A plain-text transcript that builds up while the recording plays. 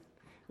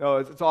No,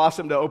 it's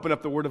awesome to open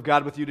up the Word of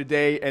God with you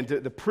today, and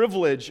the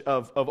privilege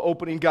of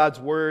opening God's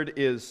Word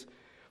is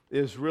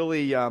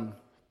really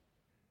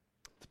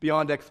it's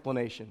beyond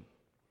explanation.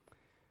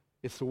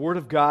 It's the Word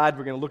of God.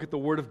 We're going to look at the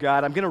Word of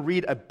God. I'm going to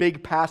read a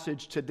big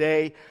passage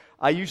today.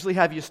 I usually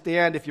have you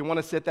stand. If you want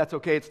to sit, that's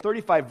okay. It's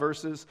 35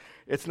 verses.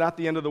 It's not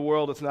the end of the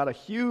world. It's not a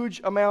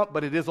huge amount,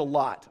 but it is a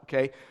lot,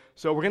 okay?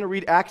 So we're going to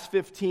read Acts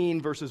 15,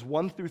 verses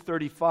 1 through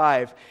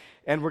 35,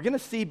 and we're going to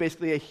see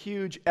basically a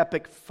huge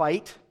epic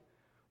fight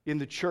in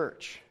the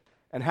church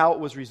and how it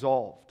was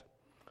resolved.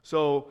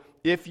 So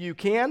if you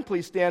can,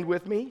 please stand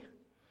with me,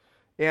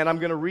 and I'm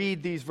going to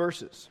read these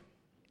verses.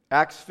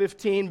 Acts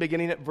 15,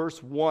 beginning at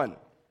verse 1.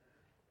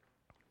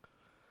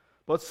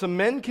 But some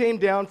men came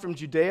down from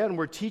Judea and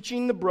were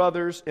teaching the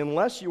brothers,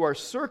 unless you are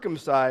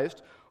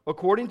circumcised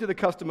according to the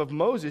custom of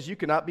Moses, you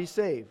cannot be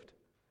saved.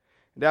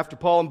 And after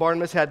Paul and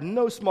Barnabas had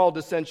no small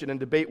dissension and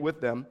debate with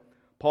them,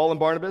 Paul and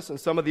Barnabas and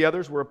some of the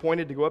others were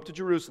appointed to go up to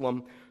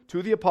Jerusalem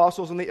to the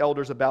apostles and the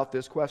elders about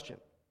this question.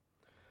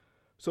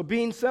 So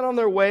being sent on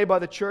their way by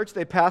the church,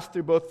 they passed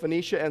through both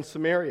Phoenicia and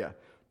Samaria,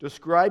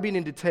 describing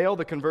in detail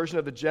the conversion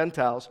of the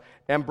Gentiles,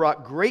 and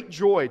brought great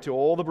joy to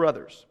all the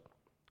brothers.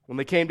 When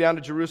they came down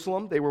to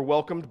Jerusalem, they were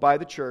welcomed by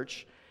the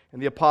church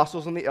and the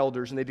apostles and the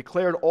elders, and they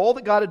declared all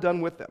that God had done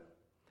with them.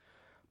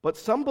 But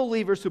some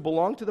believers who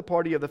belonged to the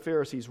party of the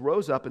Pharisees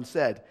rose up and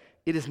said,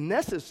 "It is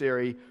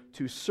necessary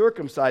to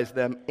circumcise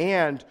them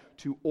and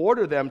to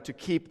order them to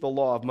keep the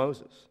law of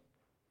Moses."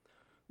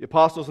 The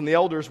apostles and the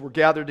elders were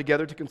gathered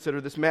together to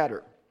consider this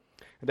matter.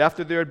 And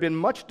after there had been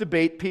much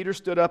debate, Peter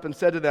stood up and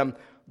said to them,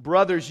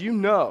 "Brothers, you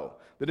know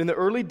that in the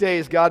early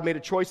days God made a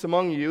choice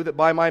among you that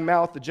by my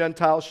mouth the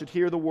Gentiles should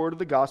hear the word of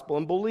the gospel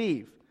and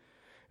believe.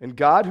 And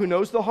God, who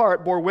knows the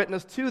heart, bore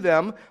witness to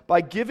them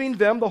by giving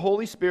them the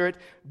Holy Spirit,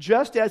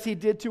 just as he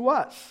did to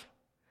us.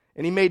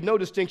 And he made no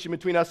distinction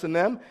between us and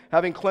them,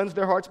 having cleansed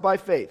their hearts by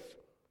faith.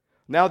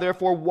 Now,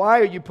 therefore, why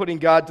are you putting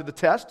God to the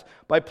test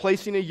by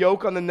placing a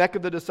yoke on the neck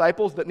of the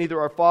disciples that neither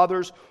our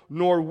fathers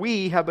nor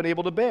we have been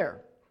able to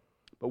bear?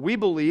 But we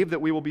believe that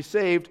we will be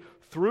saved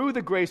through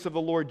the grace of the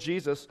Lord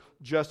Jesus,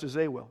 just as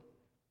they will."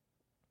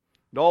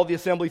 And all the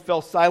assembly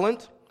fell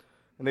silent,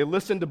 and they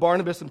listened to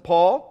Barnabas and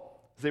Paul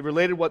as they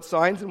related what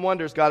signs and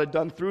wonders God had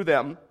done through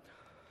them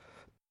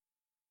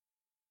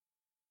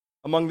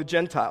among the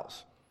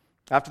Gentiles.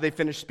 After they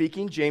finished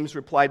speaking, James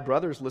replied,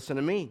 "Brothers, listen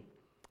to me.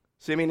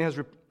 Simeon has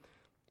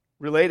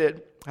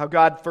related how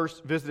God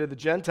first visited the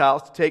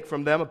Gentiles to take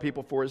from them a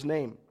people for his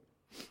name.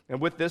 And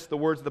with this, the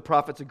words of the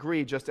prophets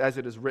agree, just as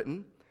it is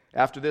written,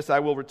 'After this I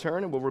will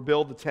return and will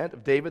rebuild the tent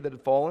of David that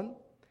had fallen.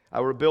 I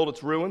will rebuild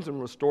its ruins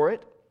and restore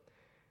it,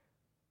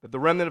 that the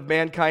remnant of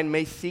mankind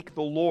may seek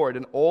the Lord,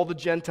 and all the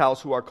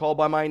Gentiles who are called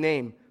by my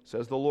name,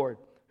 says the Lord,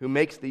 who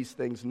makes these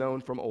things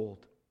known from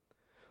old.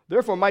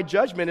 Therefore, my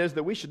judgment is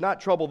that we should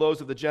not trouble those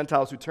of the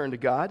Gentiles who turn to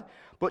God,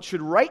 but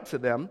should write to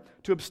them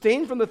to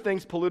abstain from the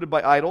things polluted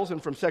by idols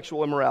and from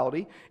sexual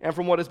immorality and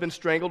from what has been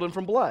strangled and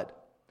from blood.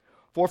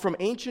 For from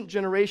ancient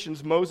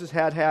generations Moses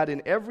had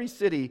in every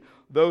city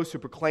those who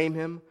proclaim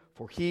him,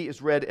 for he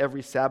is read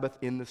every Sabbath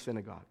in the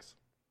synagogues.'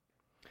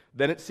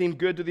 Then it seemed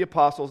good to the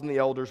apostles and the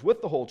elders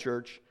with the whole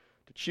church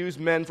to choose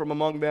men from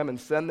among them and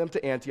send them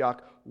to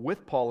Antioch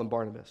with Paul and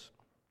Barnabas.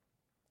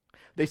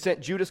 They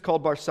sent Judas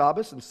called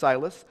Barsabbas and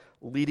Silas,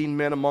 leading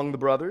men among the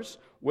brothers,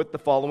 with the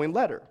following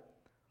letter.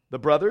 The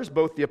brothers,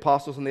 both the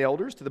apostles and the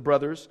elders, to the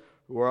brothers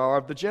who are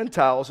of the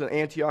Gentiles in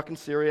Antioch and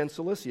Syria and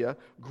Cilicia,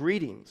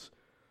 greetings.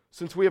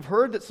 Since we have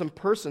heard that some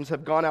persons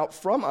have gone out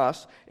from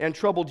us and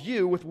troubled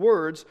you with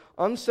words,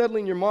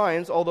 unsettling your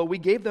minds, although we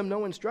gave them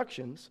no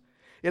instructions,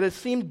 it has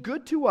seemed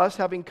good to us,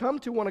 having come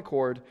to one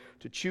accord,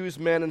 to choose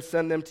men and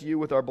send them to you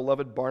with our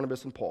beloved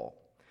Barnabas and Paul,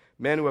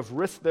 men who have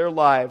risked their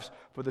lives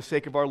for the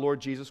sake of our Lord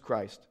Jesus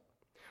Christ.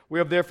 We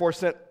have therefore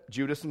sent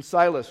Judas and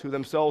Silas, who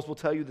themselves will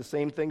tell you the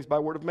same things by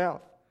word of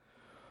mouth.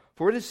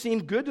 For it has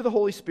seemed good to the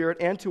Holy Spirit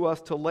and to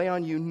us to lay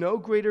on you no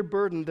greater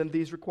burden than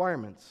these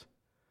requirements,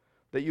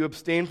 that you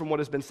abstain from what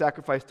has been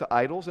sacrificed to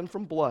idols and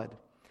from blood,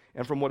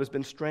 and from what has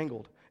been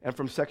strangled, and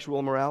from sexual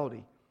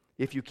immorality.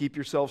 If you keep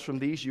yourselves from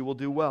these, you will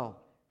do well.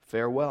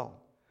 Farewell."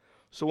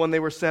 So when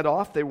they were sent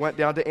off, they went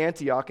down to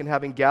Antioch, and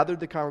having gathered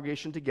the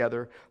congregation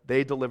together,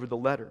 they delivered the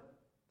letter.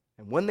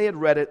 And when they had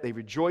read it, they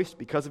rejoiced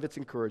because of its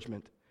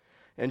encouragement.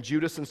 And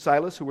Judas and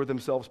Silas, who were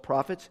themselves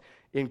prophets,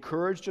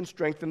 encouraged and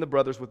strengthened the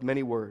brothers with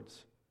many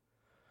words.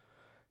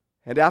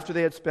 And after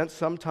they had spent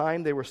some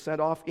time, they were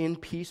sent off in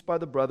peace by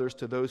the brothers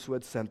to those who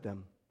had sent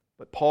them.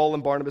 But Paul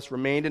and Barnabas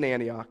remained in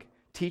Antioch,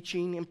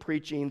 teaching and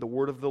preaching the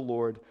word of the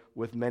Lord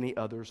with many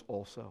others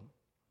also.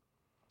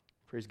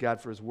 Praise God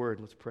for his word.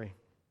 Let's pray.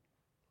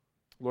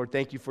 Lord,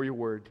 thank you for your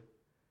word.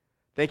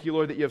 Thank you,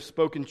 Lord, that you have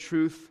spoken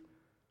truth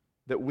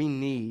that we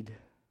need.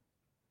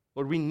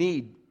 Lord, we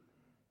need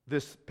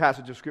this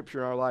passage of Scripture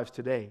in our lives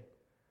today.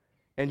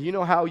 And you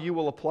know how you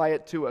will apply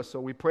it to us. So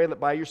we pray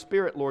that by your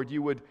Spirit, Lord,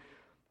 you would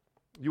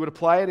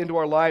apply it into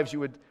our lives.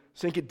 You would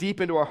sink it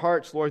deep into our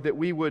hearts, Lord, that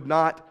we would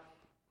not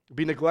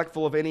be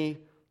neglectful of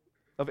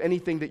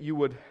anything that you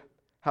would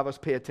have us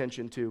pay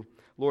attention to.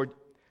 Lord,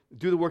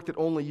 Do the work that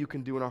only you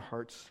can do in our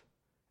hearts.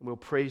 And we'll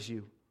praise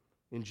you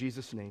in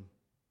Jesus' name.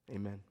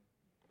 Amen.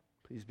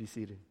 Please be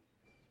seated.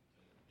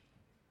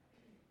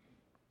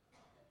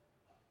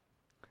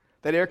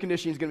 That air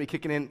conditioning is going to be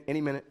kicking in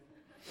any minute.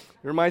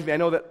 It reminds me, I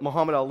know that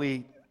Muhammad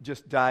Ali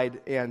just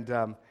died,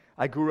 and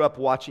I grew up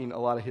watching a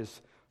lot of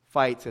his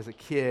fights as a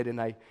kid, and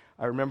I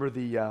remember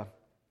the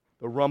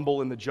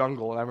rumble in the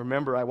jungle, and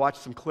I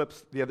watched some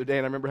clips the other day,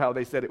 and I remember how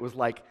they said it was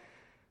like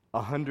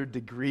 100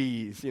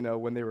 degrees,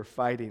 when they were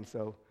fighting,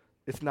 so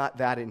it's not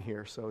that in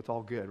here, so it's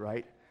all good,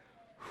 right?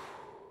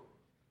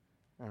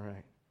 All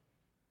right.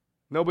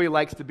 Nobody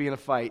likes to be in a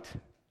fight,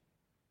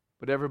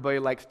 but everybody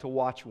likes to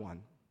watch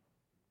one.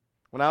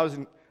 When I was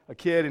a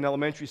kid in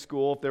elementary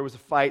school, if there was a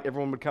fight,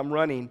 everyone would come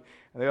running,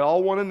 and they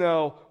all want to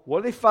know, what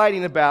are they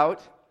fighting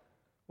about?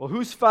 Well,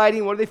 who's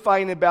fighting? What are they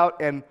fighting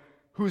about? And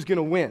who's going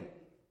to win?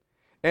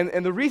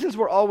 And the reasons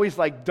were always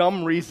like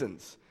dumb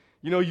reasons.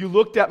 You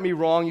looked at me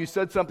wrong. You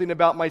said something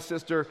about my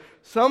sister.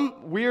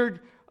 Some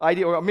weird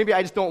idea, or maybe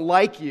I just don't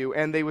like you.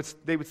 And they would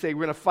say,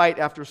 we're going to fight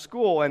after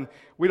school. And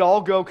we'd all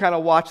go kind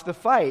of watch the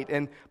fight.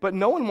 But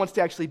no one wants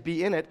to actually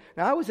be in it.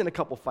 Now, I was in a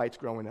couple fights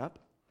growing up.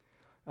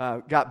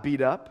 Got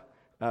beat up.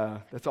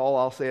 That's all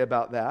I'll say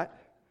about that.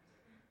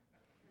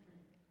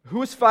 Who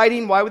was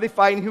fighting? Why were they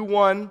fighting? Who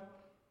won?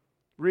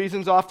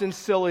 Reasons often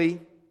silly.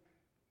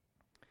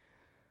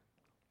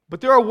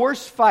 But there are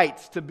worse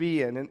fights to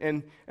be in.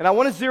 And I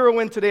want to zero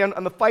in today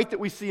on the fight that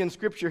we see in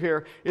Scripture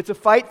here. It's a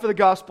fight for the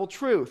gospel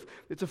truth.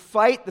 It's a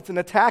fight that's an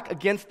attack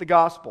against the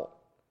gospel.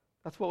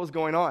 That's what was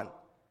going on.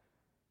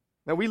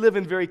 Now, we live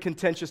in very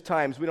contentious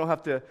times. We don't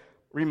have to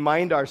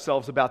remind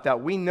ourselves about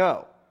that. We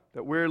know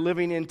that we're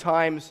living in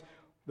times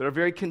that are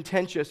very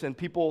contentious, and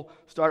people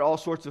start all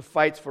sorts of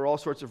fights for all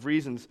sorts of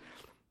reasons.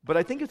 But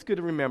I think it's good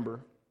to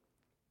remember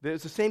that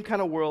it's the same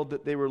kind of world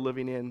that they were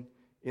living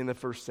in the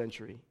first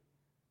century.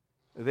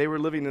 They were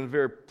living in a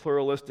very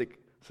pluralistic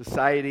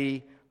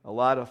society. A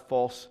lot of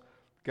false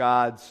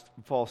gods,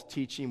 false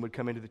teaching would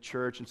come into the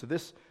church. And so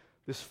this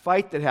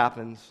fight that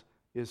happens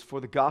is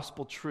for the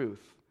gospel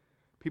truth.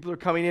 People are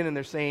coming in and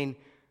they're saying,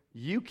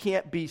 you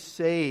can't be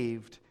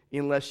saved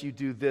unless you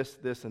do this,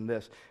 this, and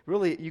this.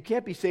 Really, you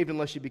can't be saved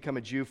unless you become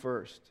a Jew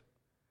first.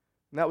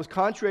 And that was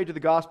contrary to the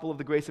gospel of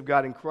the grace of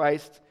God in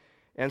Christ.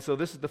 And so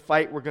this is the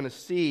fight we're going to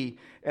see.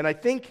 And I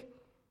think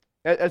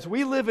as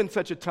we live in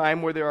such a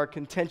time where there are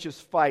contentious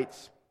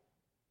fights,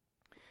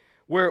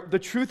 where the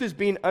truth is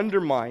being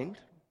undermined,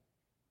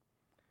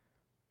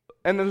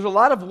 and there's a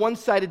lot of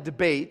one-sided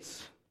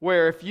debates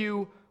where if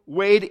you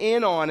weighed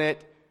in on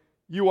it,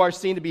 you are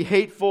seen to be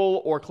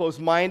hateful or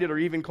close-minded or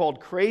even called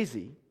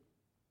crazy.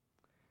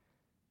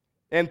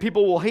 And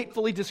people will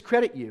hatefully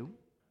discredit you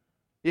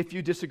if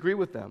you disagree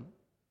with them.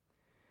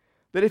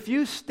 That if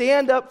you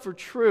stand up for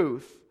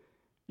truth,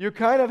 you're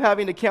kind of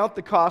having to count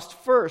the cost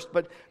first.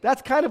 But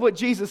that's kind of what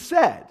Jesus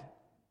said.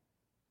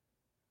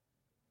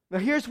 Now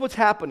here's what's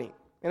happening.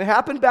 And it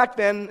happened back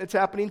then, it's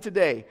happening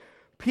today.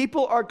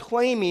 People are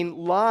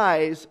claiming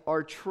lies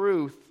are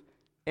truth,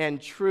 and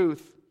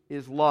truth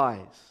is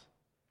lies.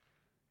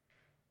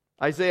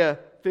 Isaiah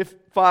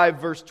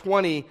 5 verse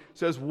 20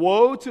 says,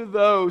 woe to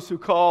those who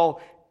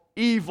call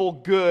evil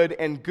good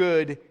and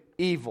good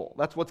evil.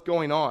 That's what's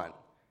going on.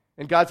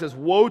 And God says,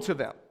 woe to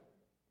them.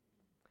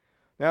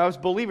 Now, as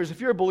believers,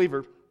 if you're a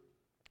believer,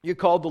 you're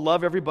called to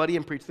love everybody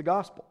and preach the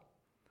gospel.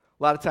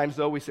 A lot of times,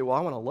 though, we say, well,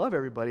 I want to love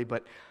everybody,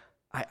 but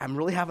I'm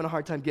really having a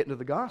hard time getting to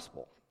the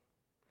gospel.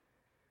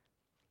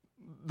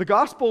 The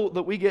gospel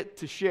that we get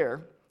to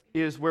share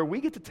is where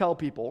we get to tell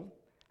people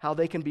how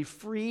they can be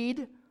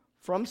freed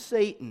from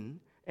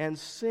Satan and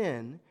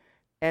sin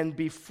and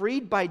be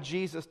freed by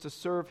Jesus to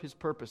serve his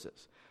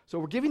purposes. So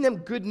we're giving them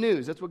good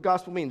news. That's what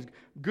gospel means,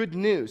 good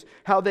news.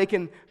 How they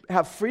can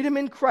have freedom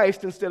in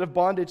Christ instead of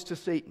bondage to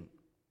Satan.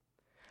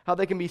 How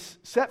they can be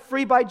set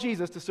free by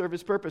Jesus to serve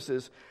his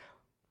purposes.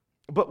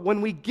 But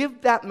when we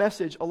give that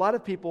message, a lot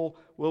of people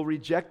will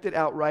reject it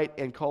outright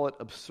and call it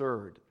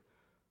absurd.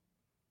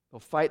 They'll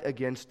fight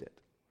against it.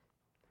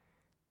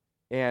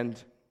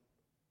 And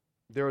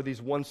there are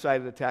these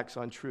one-sided attacks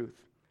on truth.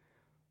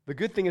 The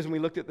good thing is when we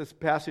looked at this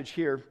passage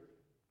here,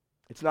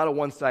 it's not a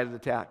one-sided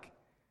attack.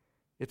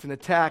 It's an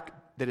attack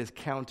that is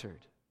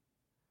countered.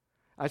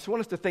 I just want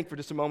us to think for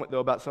just a moment, though,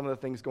 about some of the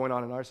things going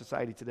on in our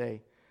society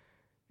today,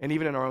 and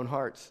even in our own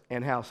hearts,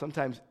 and how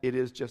sometimes it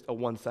is just a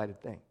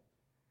one-sided thing.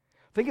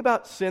 Think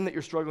about sin that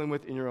you're struggling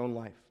with in your own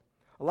life.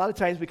 A lot of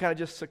times we kind of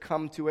just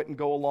succumb to it and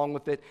go along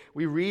with it.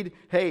 We read,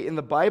 hey, in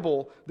the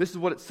Bible, this is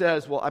what it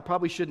says. Well, I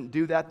probably shouldn't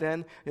do that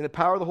then. In the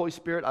power of the Holy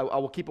Spirit, I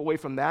will keep away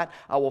from that.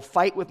 I will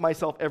fight with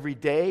myself every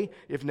day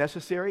if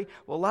necessary.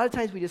 Well, a lot of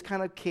times we just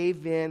kind of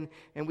cave in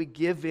and we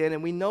give in,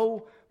 and we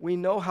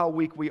know how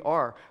weak we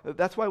are.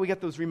 That's why we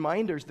get those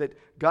reminders that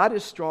God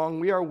is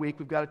strong, we are weak,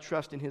 we've got to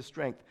trust in his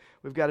strength.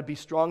 We've got to be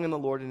strong in the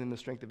Lord and in the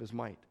strength of his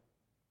might.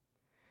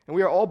 And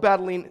we are all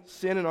battling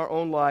sin in our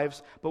own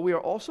lives, but we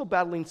are also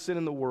battling sin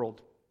in the world.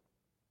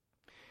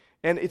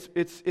 And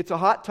it's a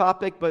hot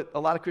topic, but a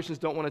lot of Christians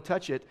don't want to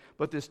touch it,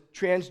 but this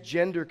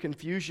transgender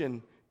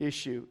confusion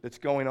issue that's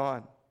going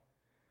on.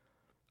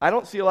 I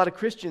don't see a lot of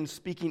Christians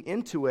speaking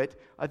into it.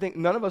 I think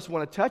none of us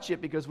want to touch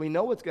it because we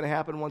know what's going to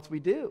happen once we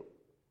do.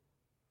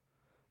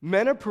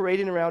 Men are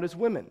parading around as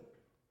women.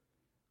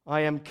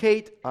 I am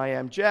Kate, I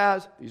am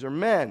Jazz, these are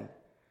men.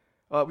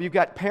 You've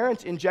got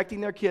parents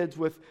injecting their kids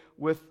with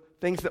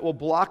things that will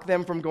block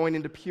them from going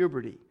into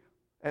puberty,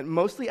 and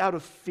mostly out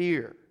of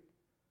fear,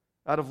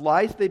 out of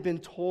lies they've been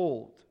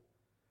told.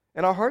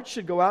 And our hearts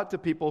should go out to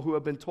people who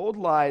have been told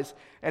lies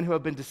and who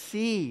have been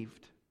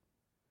deceived.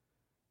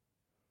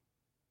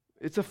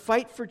 It's a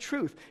fight for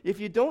truth. If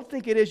you don't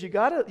think it is, you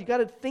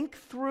gotta think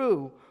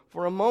through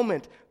for a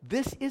moment.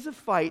 This is a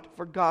fight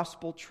for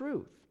gospel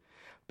truth.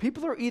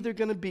 People are either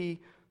going to be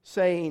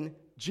saying,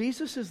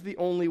 Jesus is the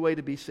only way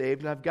to be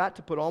saved, and I've got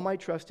to put all my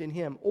trust in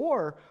Him,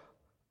 or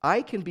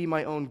I can be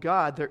my own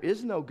God. There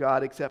is no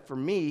God except for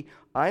me.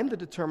 I'm the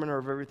determiner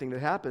of everything that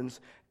happens,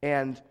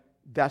 and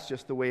that's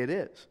just the way it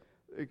is.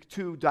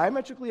 Two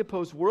diametrically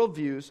opposed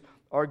worldviews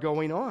are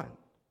going on.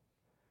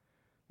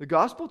 The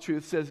gospel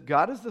truth says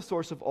God is the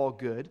source of all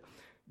good.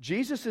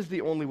 Jesus is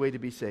the only way to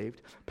be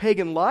saved.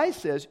 Pagan lies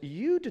says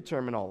you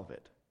determine all of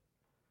it.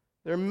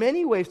 There are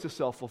many ways to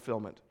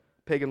self-fulfillment,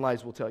 pagan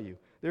lies will tell you.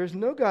 There is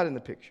no God in the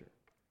picture.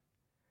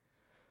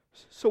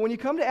 So when you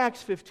come to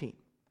Acts 15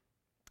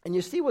 and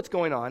you see what's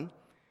going on,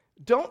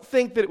 don't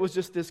think that it was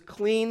just this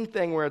clean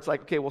thing where it's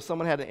like, okay, well,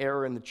 someone had an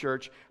error in the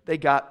church. They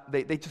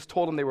just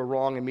told them they were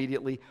wrong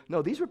immediately.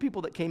 No, these were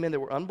people that came in that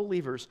were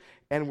unbelievers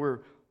and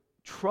were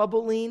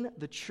troubling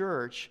the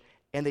church,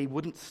 and they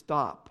wouldn't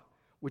stop,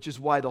 which is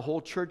why the whole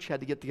church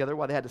had to get together,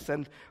 why they had to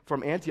send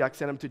from Antioch,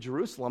 send them to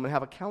Jerusalem and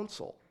have a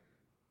council,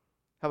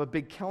 have a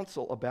big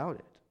council about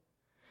it.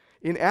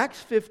 In Acts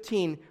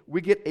 15,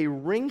 we get a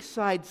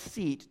ringside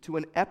seat to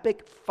an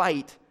epic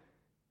fight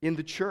in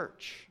the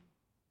church.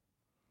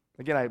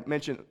 Again, I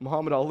mentioned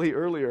Muhammad Ali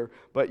earlier,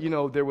 but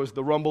there was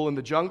the Rumble in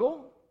the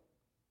Jungle,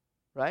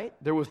 right?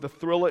 There was the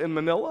Thrilla in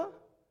Manila.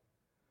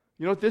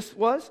 You know what this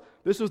was?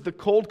 This was the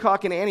cold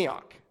cock in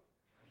Antioch.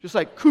 Just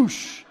like,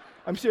 koosh.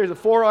 I'm serious, a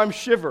forearm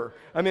shiver.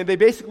 I mean, they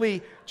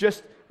basically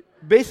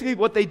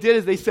what they did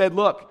is they said,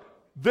 look,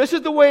 this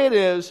is the way it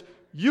is.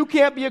 You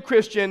can't be a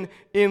Christian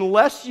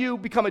unless you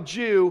become a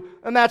Jew,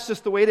 and that's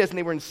just the way it is. And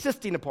they were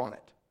insisting upon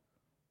it.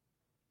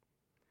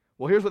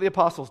 Well, here's what the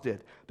apostles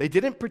did. They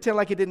didn't pretend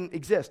like it didn't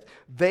exist.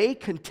 They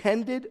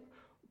contended,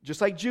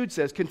 just like Jude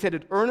says,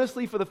 contended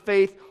earnestly for the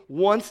faith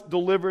once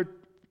delivered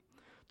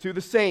to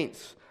the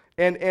saints.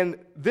 And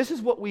this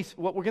is what we're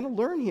going to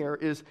learn here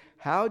is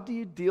how do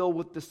you deal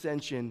with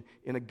dissension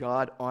in a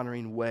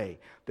God-honoring way?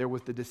 There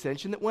was the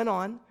dissension that went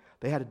on.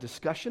 They had a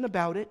discussion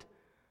about it.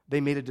 They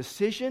made a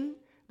decision.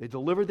 They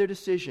delivered their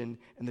decision,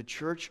 and the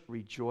church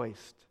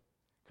rejoiced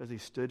because they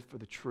stood for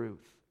the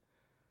truth.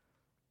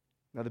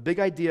 Now, the big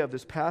idea of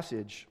this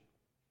passage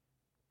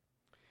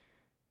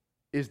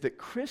is that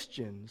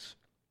Christians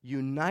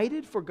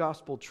united for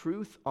gospel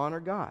truth honor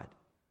God.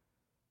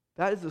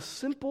 That is the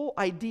simple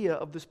idea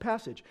of this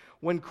passage.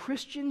 When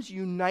Christians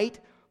unite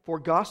for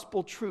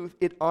gospel truth,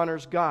 it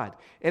honors God.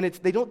 And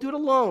they don't do it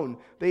alone.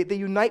 They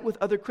unite with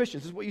other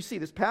Christians. This is what you see.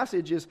 This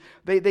passage is,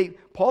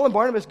 Paul and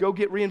Barnabas go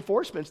get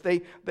reinforcements.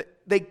 They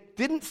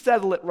didn't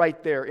settle it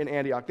right there in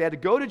Antioch. They had to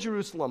go to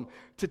Jerusalem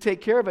to take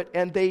care of it.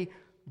 And they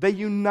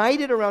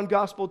united around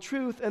gospel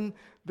truth, and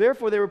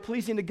therefore they were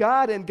pleasing to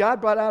God, and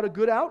God brought out a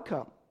good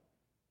outcome.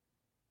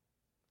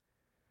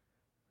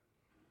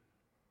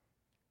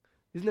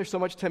 Isn't there so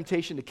much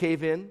temptation to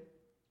cave in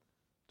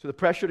to the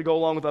pressure to go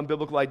along with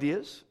unbiblical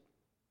ideas?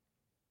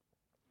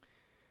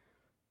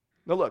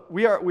 Now look,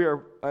 we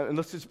are, and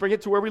let's just bring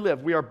it to where we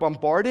live. We are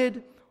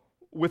bombarded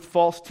with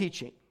false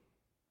teaching.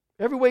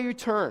 Every way you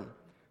turn,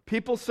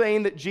 people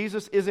saying that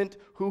Jesus isn't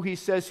who He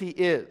says He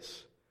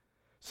is,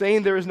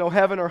 saying there is no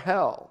heaven or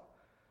hell,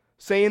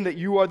 saying that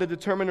you are the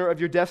determiner of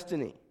your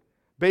destiny,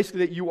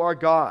 basically that you are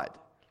God.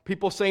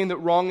 People saying that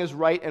wrong is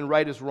right and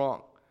right is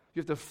wrong.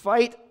 You have to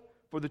fight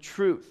for the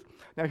truth.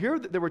 Now here,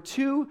 there were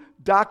two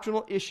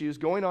doctrinal issues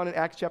going on in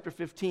Acts chapter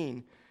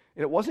 15,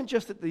 and it wasn't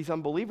just that these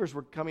unbelievers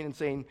were coming and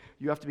saying,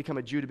 you have to become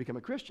a Jew to become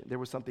a Christian. There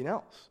was something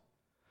else.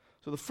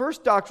 So the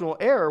first doctrinal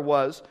error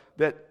was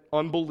that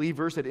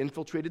unbelievers had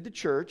infiltrated the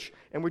church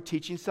and were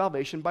teaching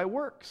salvation by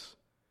works,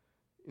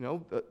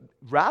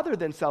 rather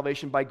than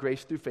salvation by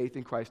grace through faith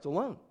in Christ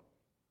alone.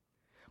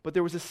 But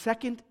there was a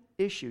second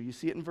issue. You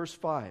see it in verse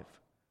 5.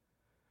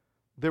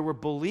 There were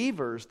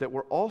believers that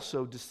were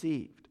also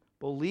deceived.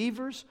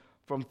 Believers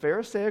from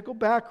Pharisaical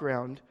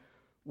background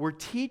were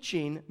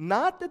teaching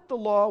not that the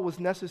law was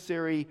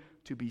necessary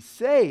to be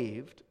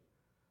saved.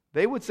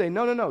 They would say,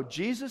 no,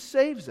 Jesus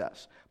saves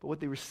us. But what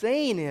they were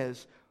saying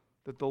is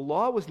that the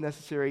law was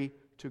necessary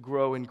to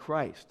grow in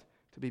Christ,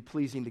 to be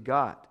pleasing to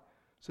God.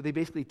 So they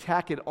basically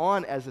tack it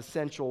on as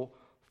essential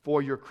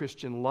for your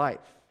Christian life.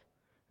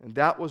 And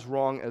that was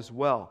wrong as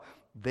well.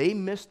 They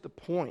missed the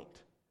point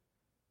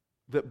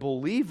that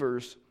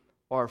believers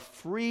are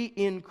free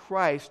in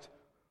Christ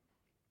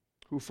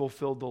who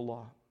fulfilled the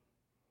law.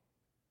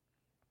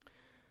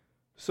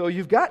 So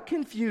you've got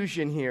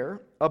confusion here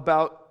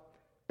about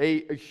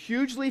a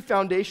hugely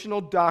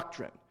foundational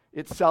doctrine.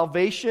 It's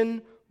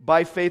salvation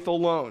by faith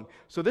alone.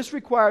 So this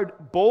required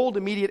bold,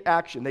 immediate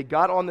action. They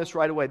got on this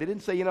right away. They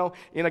didn't say,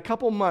 in a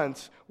couple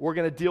months, we're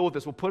going to deal with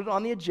this. We'll put it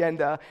on the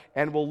agenda,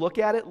 and we'll look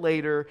at it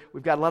later.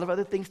 We've got a lot of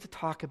other things to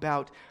talk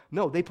about.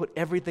 No, they put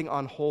everything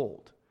on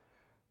hold.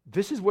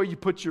 This is where you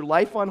put your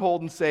life on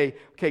hold and say,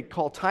 okay,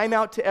 call time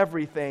out to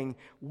everything.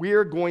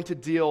 We're going to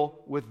deal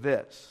with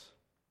this.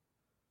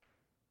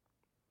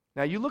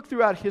 Now, you look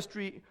throughout the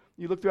history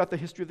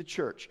of the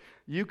church.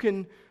 You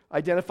can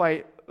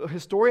identify,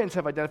 historians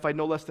have identified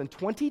no less than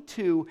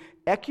 22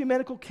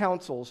 ecumenical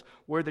councils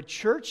where the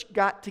church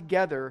got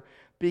together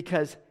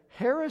because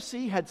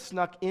heresy had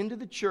snuck into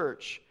the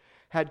church,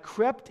 had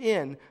crept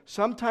in,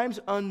 sometimes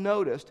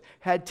unnoticed,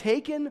 had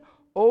taken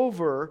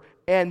over,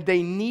 and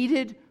they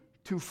needed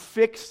to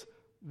fix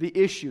the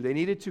issue. They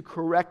needed to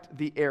correct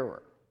the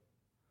error.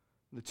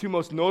 The two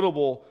most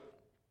notable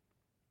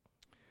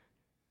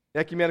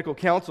ecumenical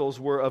councils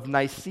were of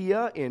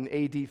Nicaea in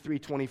AD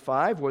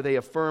 325, where they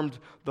affirmed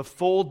the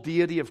full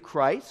deity of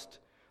Christ,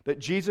 that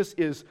Jesus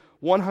is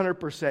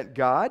 100%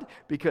 God,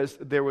 because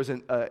there was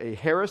a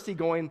heresy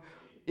going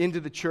into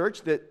the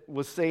church that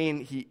was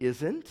saying he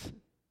isn't.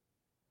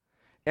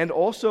 And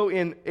also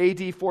in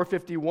AD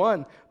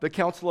 451, the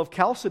Council of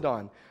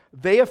Chalcedon,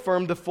 they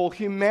affirmed the full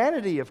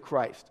humanity of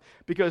Christ,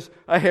 because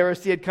a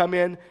heresy had come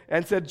in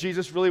and said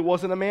Jesus really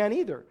wasn't a man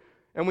either.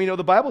 And we know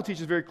the Bible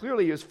teaches very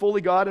clearly he is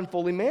fully God and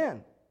fully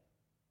man.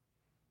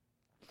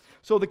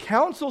 So the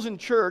councils in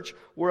church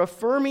were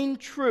affirming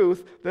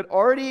truth that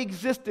already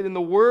existed in the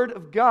Word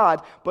of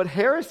God, but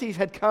heresies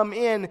had come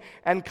in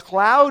and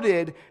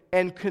clouded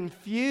and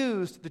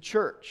confused the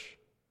church.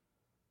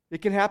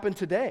 It can happen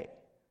today.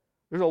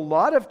 There's a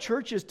lot of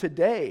churches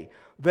today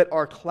that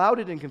are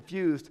clouded and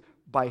confused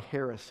by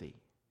heresy.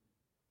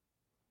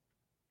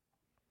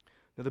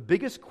 Now, the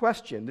biggest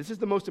question, this is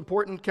the most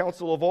important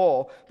council of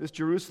all, this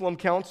Jerusalem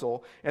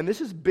council, and this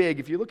is big.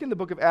 If you look in the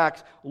book of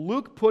Acts,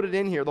 Luke put it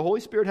in here. The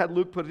Holy Spirit had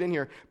Luke put it in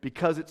here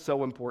because it's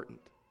so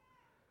important.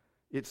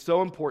 It's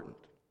so important.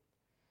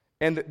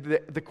 And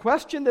the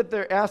question that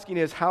they're asking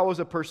is, how is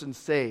a person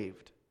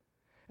saved?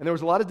 And there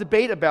was a lot of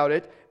debate about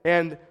it,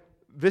 and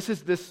this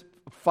is this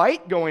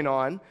fight going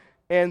on,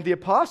 and the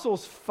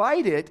apostles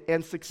fight it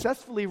and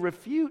successfully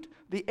refute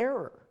the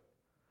error.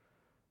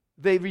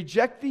 They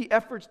reject the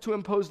efforts to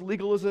impose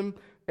legalism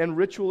and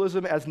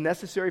ritualism as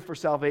necessary for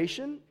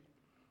salvation,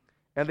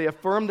 and they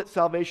affirm that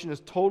salvation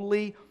is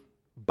totally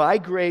by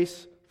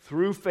grace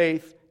through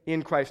faith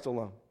in Christ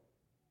alone.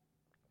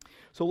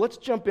 So let's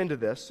jump into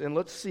this, and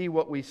let's see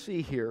what we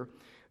see here.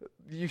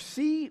 You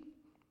see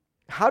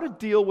how to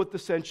deal with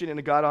dissension in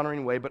a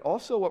God-honoring way, but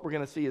also what we're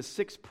going to see is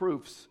 6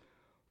 proofs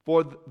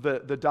for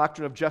the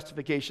doctrine of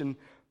justification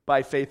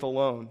by faith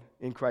alone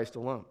in Christ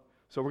alone.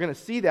 So we're going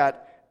to see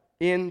that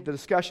in the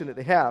discussion that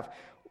they have.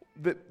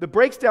 The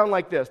breaks down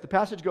like this. The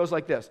passage goes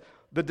like this.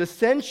 The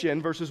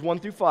dissension, verses 1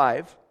 through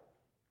 5.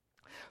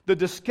 The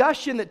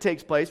discussion that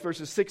takes place,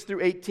 verses 6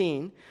 through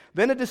 18.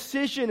 Then a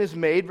decision is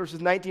made, verses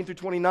 19 through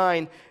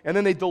 29. And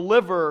then they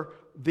deliver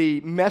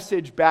the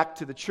message back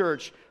to the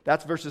church.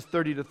 That's verses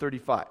 30 to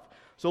 35.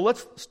 So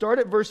let's start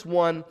at verse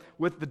 1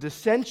 with the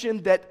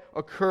dissension that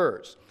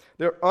occurs.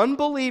 They're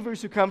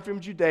unbelievers who come from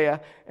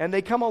Judea, and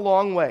they come a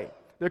long way.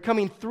 They're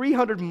coming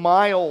 300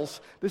 miles.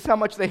 This is how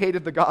much they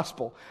hated the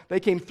gospel. They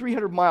came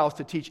 300 miles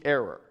to teach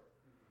error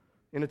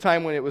in a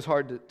time when it was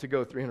hard to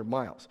go 300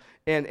 miles.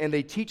 And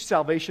they teach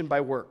salvation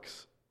by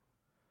works.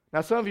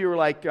 Now, some of you are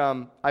like,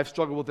 I've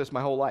struggled with this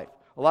my whole life.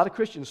 A lot of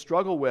Christians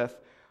struggle with,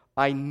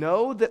 I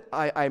know that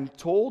I'm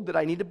told that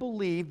I need to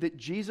believe that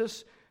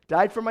Jesus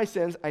died for my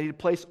sins. I need to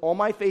place all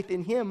my faith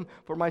in Him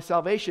for my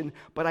salvation,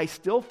 but I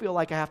still feel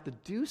like I have to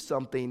do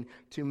something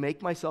to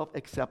make myself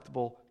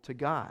acceptable to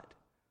God.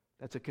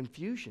 That's a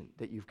confusion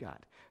that you've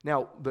got.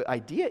 Now, the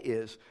idea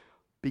is,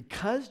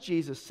 because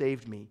Jesus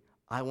saved me,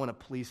 I want to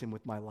please Him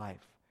with my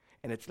life.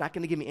 And it's not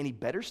going to give me any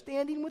better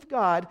standing with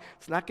God.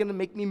 It's not going to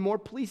make me more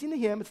pleasing to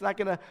Him. It's not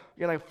going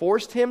to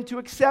force Him to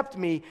accept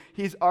me.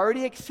 He's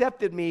already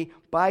accepted me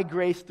by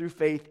grace through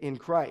faith in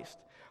Christ,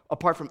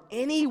 apart from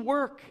any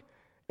work,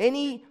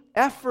 any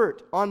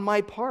effort on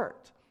my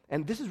part.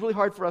 And this is really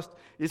hard for us,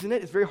 isn't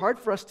it? It's very hard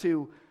for us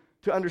to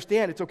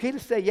understand. It's okay to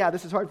say, yeah,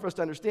 this is hard for us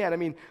to understand. I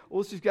mean,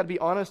 let's just got to be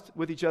honest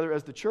with each other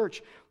as the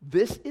church.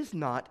 This is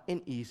not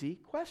an easy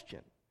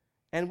question.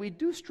 And we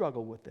do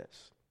struggle with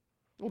this.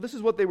 Well, this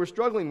is what they were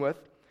struggling with.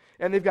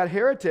 And they've got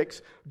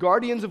heretics,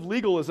 guardians of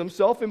legalism,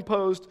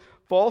 self-imposed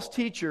false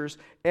teachers,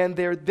 and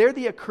they're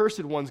the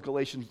accursed ones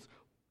Galatians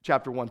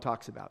chapter 1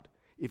 talks about.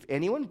 If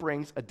anyone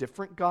brings a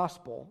different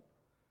gospel,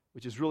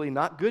 which is really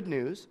not good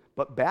news,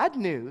 but bad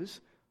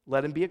news,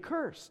 let him be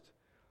accursed.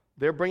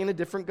 They're bringing a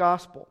different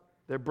gospel.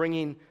 They're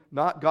bringing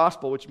not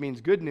gospel, which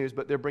means good news,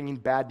 but they're bringing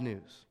bad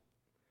news.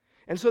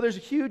 And so there's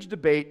a huge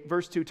debate.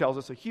 Verse 2 tells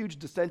us a huge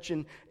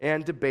dissension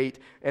and debate.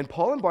 And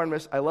Paul and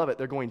Barnabas, I love it,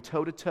 they're going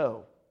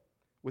toe-to-toe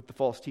with the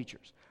false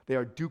teachers. They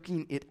are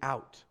duking it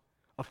out,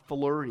 a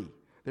flurry.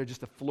 They're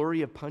just a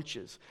flurry of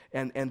punches,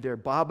 and they're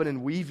bobbing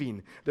and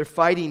weaving. They're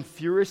fighting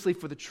furiously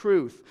for the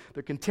truth.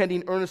 They're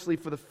contending earnestly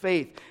for the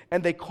faith,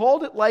 and they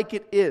called it like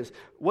it is.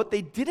 What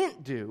they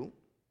didn't do,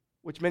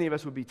 which many of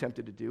us would be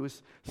tempted to do,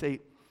 is say,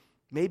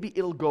 maybe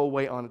it'll go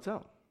away on its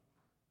own.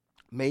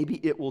 Maybe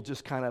it will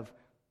just kind of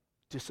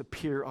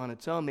disappear on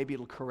its own. Maybe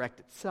it'll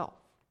correct itself.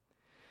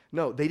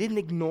 No, they didn't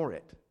ignore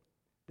it.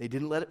 They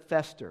didn't let it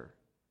fester.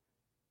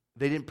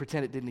 They didn't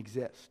pretend it didn't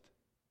exist.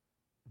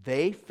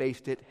 They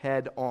faced it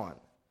head on.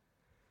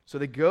 So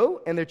they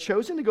go, and they're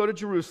chosen to go to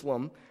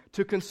Jerusalem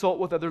to consult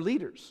with other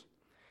leaders.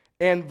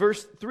 And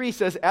verse 3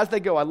 says, as they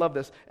go, I love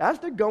this, as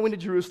they're going to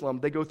Jerusalem,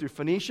 they go through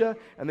Phoenicia,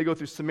 and they go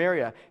through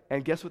Samaria,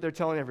 and guess what they're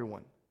telling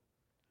everyone?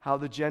 How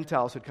the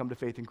Gentiles had come to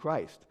faith in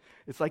Christ.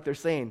 It's like they're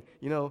saying,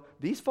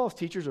 these false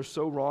teachers are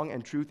so wrong,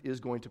 and truth is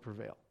going to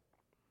prevail.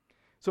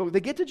 So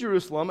they get to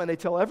Jerusalem, and they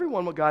tell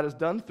everyone what God has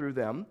done through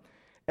them,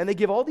 and they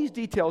give all these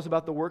details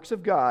about the works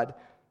of God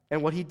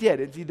and what he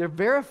did. They're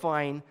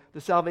verifying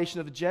the salvation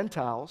of the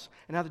Gentiles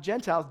and how the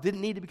Gentiles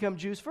didn't need to become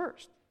Jews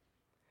first.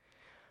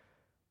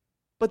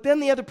 But then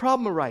the other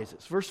problem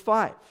arises. Verse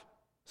 5.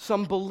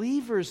 Some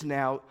believers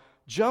now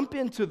jump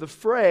into the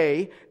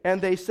fray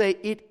and they say,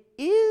 it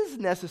is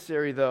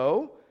necessary,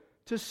 though,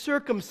 to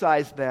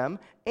circumcise them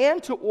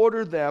and to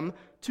order them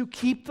to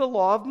keep the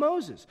law of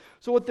Moses.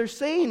 So what they're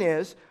saying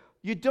is,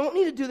 you don't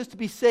need to do this to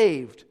be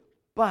saved,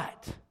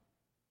 but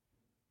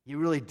you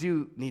really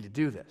do need to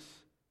do this.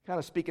 Kind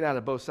of speaking out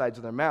of both sides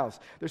of their mouths.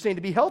 They're saying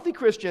to be healthy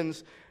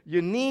Christians,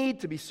 you need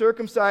to be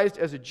circumcised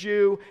as a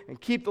Jew and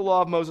keep the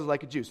law of Moses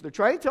like a Jew. So they're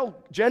trying to tell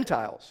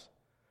Gentiles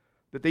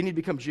that they need to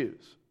become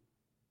Jews.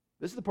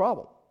 This is the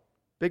problem.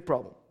 Big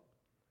problem.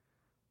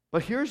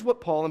 But here's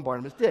what Paul and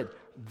Barnabas did.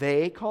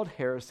 They called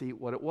heresy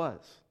what it was.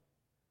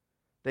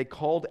 They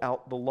called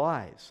out the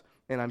lies.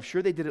 And I'm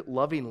sure they did it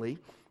lovingly,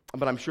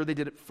 but I'm sure they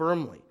did it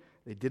firmly.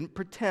 They didn't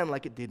pretend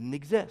like it didn't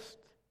exist.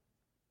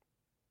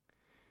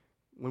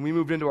 When we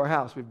moved into our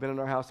house, we've been in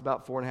our house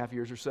about 4.5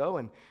 years or so,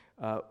 and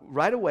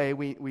right away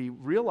we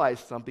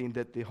realized something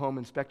that the home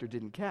inspector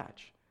didn't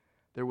catch.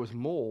 There was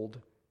mold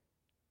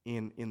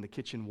in the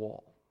kitchen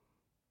wall.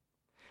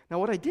 Now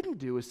what I didn't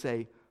do is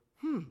say,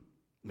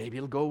 maybe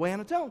it'll go away on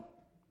its own.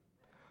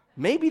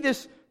 Maybe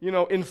this,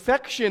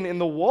 infection in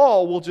the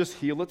wall will just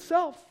heal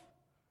itself.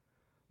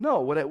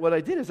 No, what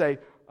I did is I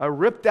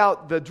ripped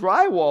out the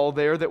drywall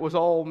there that was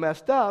all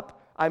messed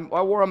up. I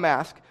wore a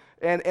mask,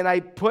 and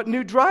I put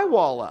new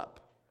drywall up.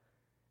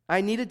 I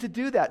needed to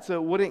do that so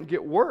it wouldn't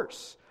get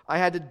worse. I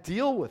had to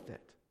deal with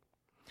it.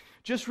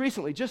 Just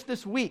recently, just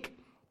this week,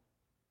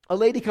 a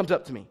lady comes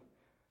up to me.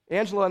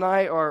 Angela and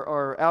I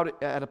are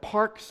out at a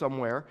park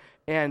somewhere,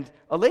 and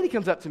a lady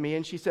comes up to me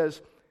and she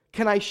says,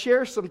 can I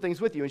share some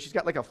things with you? And she's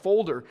got like a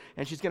folder,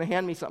 and she's going to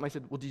hand me something. I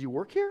said, well, do you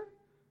work here?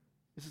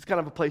 This is kind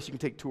of a place you can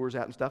take tours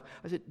at and stuff.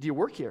 I said, do you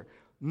work here?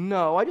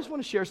 No, I just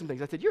want to share some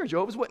things. I said, you're a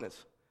Jehovah's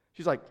Witness.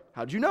 She's like,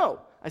 how'd you know?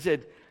 I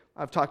said,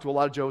 I've talked to a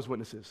lot of Jehovah's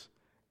Witnesses.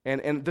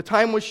 And the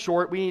time was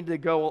short. We needed to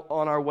go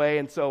on our way.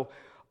 And so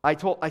I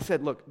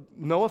said, look,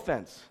 no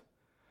offense,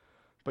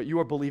 but you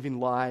are believing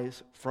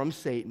lies from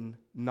Satan,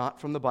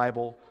 not from the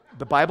Bible.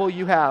 The Bible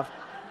you have.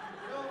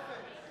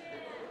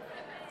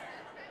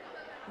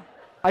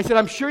 I said,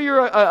 I'm sure you're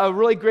a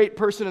really great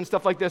person and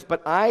stuff like this,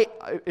 but I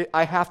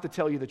have to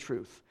tell you the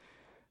truth.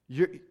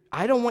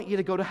 I don't want you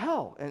to go to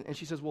hell. And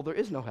she says, well, there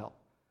is no hell.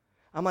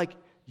 I'm like,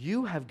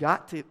 you've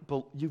got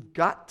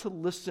to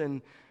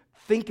listen.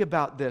 Think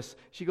about this.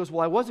 She goes,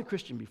 well, I was a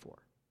Christian before.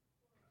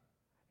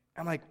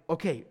 I'm like,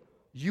 okay,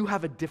 you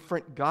have a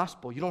different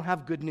gospel. You don't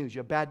have good news. You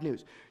have bad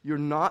news. You're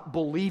not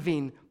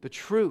believing the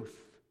truth.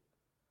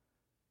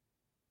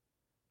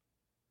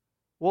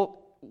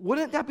 Well,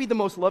 wouldn't that be the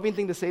most loving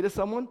thing to say to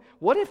someone?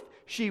 What if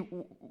she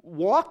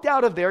walked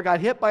out of there,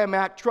 got hit by a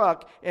Mack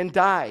truck, and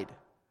died?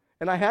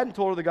 And I hadn't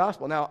told her the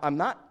gospel. Now, I'm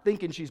not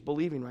thinking she's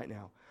believing right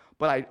now,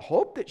 but I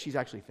hope that she's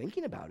actually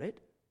thinking about it.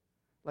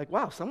 Like,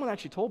 wow, someone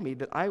actually told me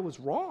that I was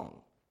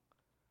wrong.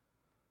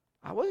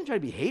 I wasn't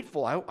trying to be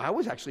hateful. I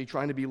was actually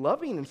trying to be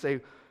loving and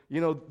say,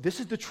 this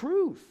is the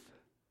truth.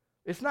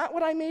 It's not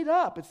what I made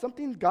up. It's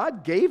something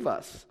God gave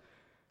us.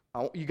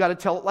 You got to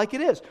tell it like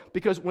it is.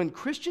 Because when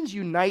Christians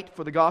unite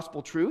for the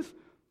gospel truth,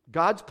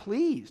 God's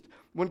pleased.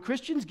 When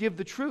Christians give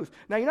the truth.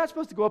 Now, you're not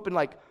supposed to go up and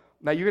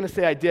now you're going to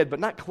say I did,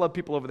 but not club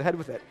people over the head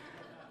with it.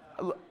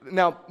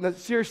 Now,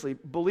 seriously,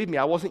 believe me,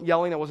 I wasn't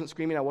yelling, I wasn't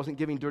screaming, I wasn't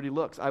giving dirty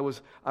looks. I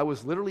was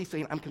literally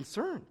saying, I'm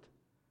concerned.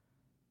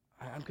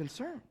 I'm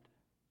concerned.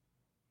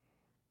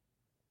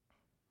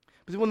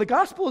 Because when the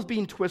gospel is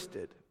being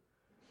twisted,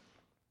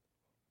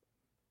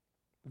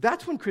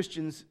 that's when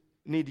Christians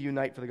need to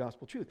unite for the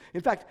gospel truth.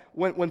 In fact,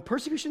 when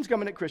persecution's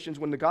coming at Christians,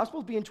 when the gospel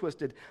is being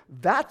twisted,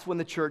 that's when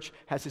the church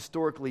has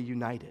historically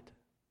united.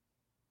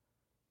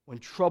 When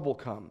trouble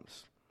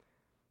comes.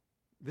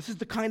 This is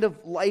the kind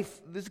of life,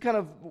 this is the kind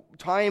of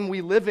time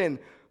we live in.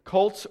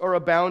 Cults are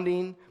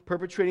abounding,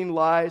 perpetrating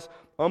lies.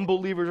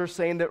 Unbelievers are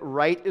saying that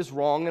right is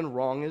wrong and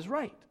wrong is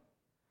right.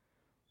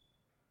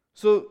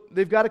 So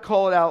they've got to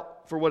call it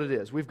out for what it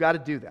is. We've got to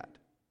do that.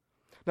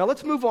 Now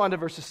let's move on to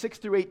verses 6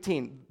 through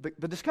 18,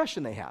 the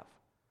discussion they have.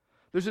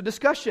 There's a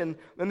discussion,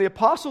 and the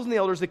apostles and the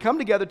elders, they come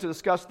together to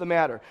discuss the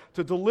matter,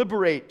 to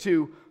deliberate,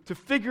 to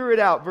figure it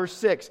out, verse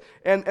 6.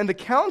 And the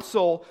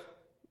council,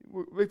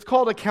 it's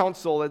called a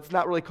council. It's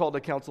not really called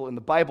a council in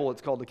the Bible.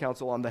 It's called a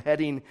council on the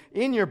heading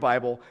in your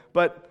Bible.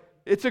 But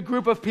it's a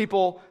group of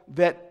people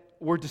that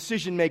were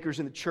decision makers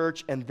in the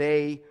church, and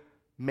they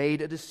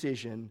made a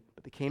decision,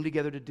 but they came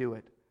together to do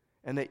it.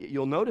 And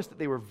you'll notice that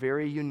they were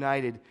very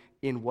united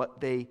in what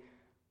they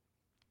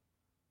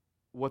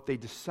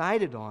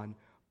decided on,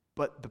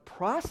 but the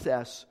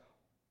process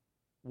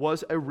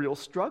was a real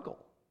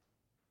struggle.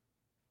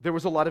 There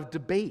was a lot of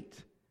debate.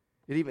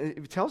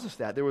 It tells us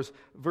that. There was,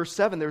 verse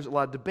 7, there was a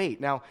lot of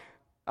debate. Now,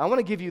 I want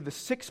to give you the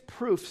 6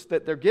 proofs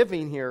that they're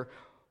giving here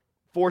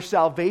for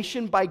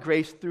salvation by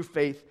grace through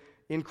faith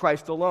in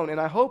Christ alone. And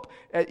I hope,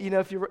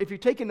 if you're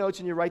taking notes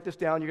and you write this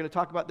down, you're going to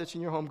talk about this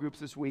in your home groups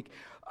this week.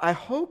 I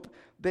hope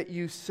that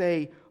you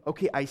say,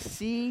 okay, I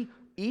see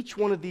each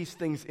one of these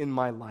things in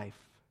my life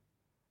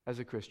as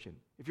a Christian.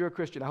 If you're a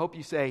Christian, I hope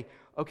you say,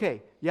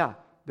 okay, yeah,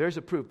 there's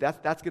a proof.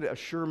 That's going to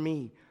assure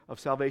me of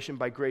salvation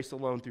by grace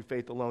alone, through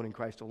faith alone, in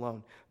Christ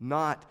alone,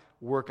 not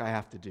work I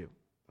have to do.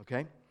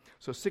 Okay?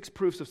 So 6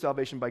 proofs of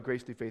salvation by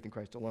grace through faith in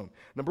Christ alone.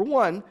 Number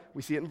 1,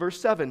 we see it in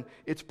verse 7,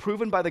 it's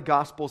proven by the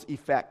gospel's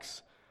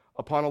effects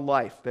upon a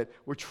life, that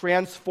we're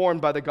transformed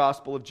by the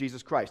gospel of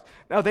Jesus Christ.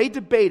 Now they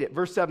debate it.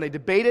 Verse 7, they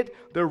debate it,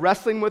 they're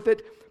wrestling with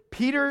it.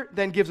 Peter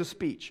then gives a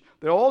speech.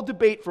 They all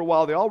debate for a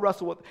while, they all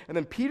wrestle with it, and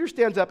then Peter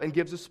stands up and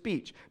gives a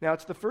speech. Now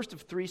it's the first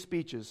of 3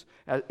 speeches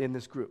in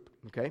this group,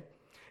 okay?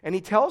 And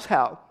he tells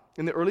how,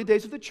 in the early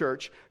days of the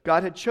church,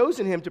 God had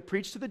chosen him to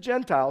preach to the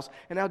Gentiles,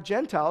 and how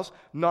Gentiles,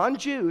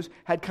 non-Jews,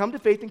 had come to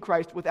faith in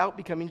Christ without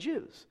becoming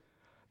Jews.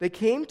 They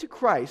came to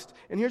Christ,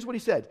 and here's what he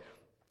said,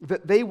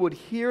 that they would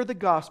hear the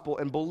gospel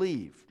and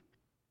believe.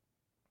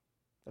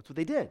 That's what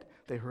they did.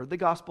 They heard the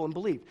gospel and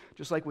believed.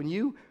 Just like when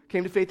you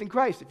came to faith in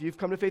Christ, if you've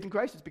come to faith in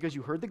Christ, it's because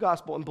you heard the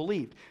gospel and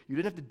believed. You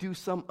didn't have to do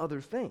some other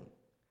thing.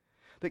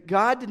 That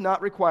God did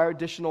not require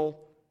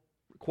additional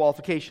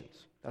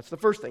qualifications. That's the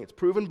first thing. It's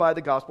proven by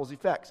the gospel's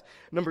effects.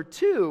 Number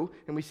 2,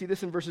 and we see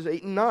this in verses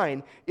 8 and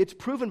 9, it's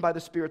proven by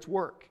the Spirit's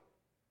work,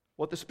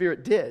 what the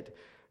Spirit did.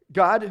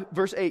 God,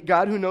 verse 8,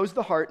 God who knows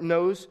the heart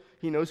knows,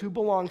 he knows who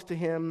belongs to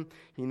him,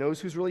 he knows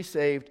who's really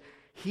saved.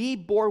 He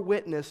bore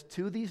witness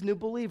to these new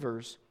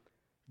believers,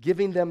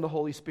 giving them the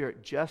Holy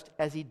Spirit, just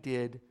as he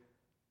did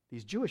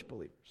these Jewish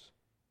believers.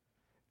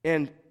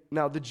 And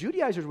now the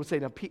Judaizers would say,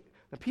 now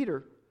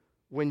Peter,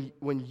 when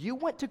you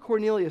went to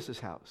Cornelius'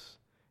 house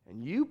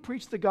and you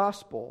preached the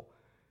gospel,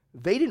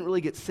 they didn't really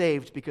get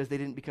saved because they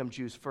didn't become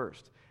Jews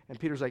first. And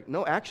Peter's like,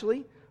 no,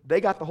 actually, they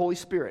got the Holy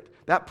Spirit.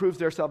 That proves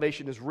their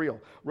salvation is real.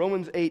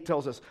 Romans 8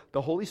 tells us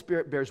the Holy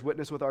Spirit bears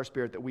witness with our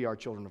spirit that we are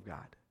children of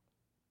God.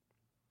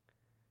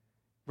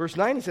 Verse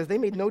 9, he says they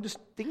made no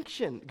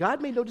distinction.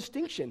 God made no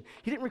distinction.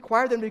 He didn't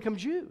require them to become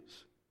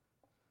Jews.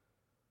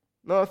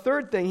 Now, a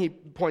third thing he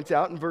points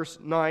out in verse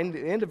 9,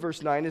 the end of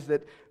verse 9, is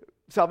that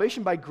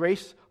salvation by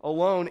grace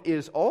alone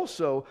is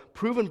also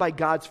proven by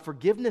God's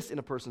forgiveness in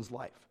a person's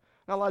life.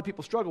 Now, a lot of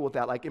people struggle with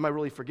that, like, am I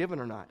really forgiven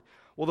or not?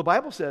 Well, the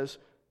Bible says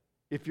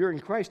if you're in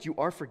Christ, you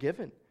are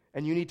forgiven.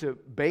 And you need to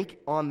bank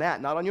on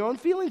that, not on your own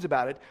feelings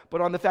about it,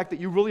 but on the fact that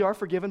you really are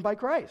forgiven by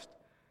Christ.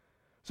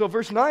 So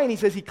verse 9, he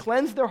says he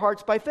cleansed their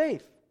hearts by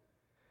faith.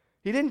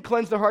 He didn't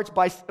cleanse their hearts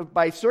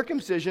by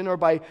circumcision or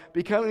by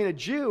becoming a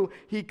Jew.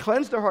 He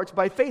cleansed their hearts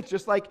by faith,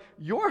 just like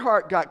your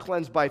heart got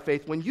cleansed by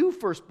faith when you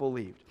first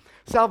believed.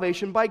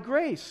 Salvation by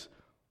grace.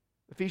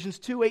 Ephesians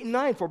 2, 8 and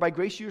 9, for by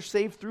grace you are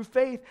saved through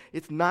faith.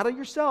 It's not of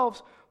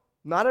yourselves,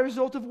 not a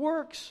result of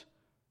works.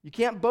 You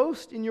can't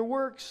boast in your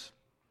works.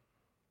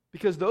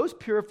 Because those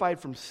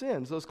purified from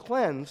sins, those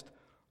cleansed,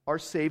 are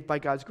saved by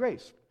God's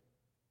grace.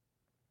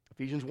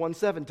 Ephesians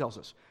 1:7 tells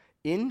us,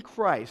 in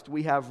Christ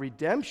we have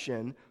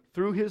redemption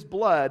through his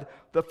blood,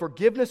 the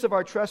forgiveness of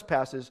our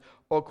trespasses,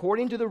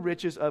 according to the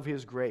riches of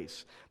his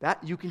grace.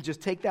 That you can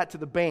just take that to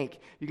the bank.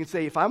 You can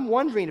say, if I'm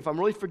wondering if I'm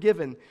really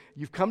forgiven,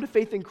 you've come to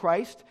faith in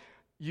Christ,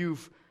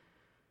 you've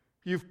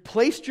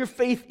placed your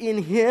faith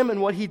in him and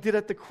what he did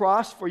at the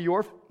cross for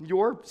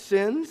your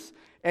sins,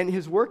 and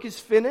his work is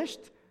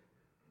finished.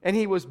 And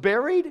he was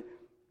buried,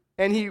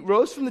 and he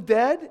rose from the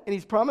dead, and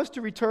he's promised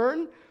to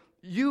return.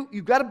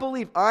 You've got to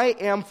believe, I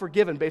am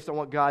forgiven based on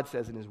what God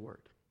says in his word.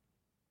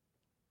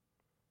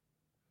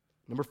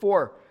 Number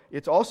 4,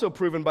 it's also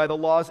proven by the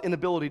law's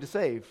inability to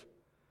save.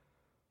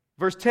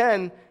 Verse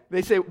 10,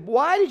 they say,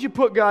 why did you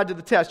put God to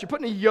the test? You're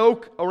putting a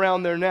yoke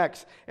around their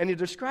necks. And you're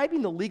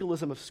describing the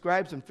legalism of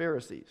scribes and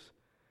Pharisees.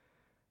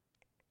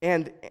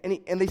 And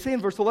they say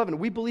in verse 11,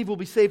 we believe we'll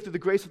be saved through the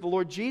grace of the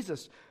Lord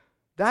Jesus.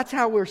 That's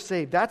how we're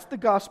saved. That's the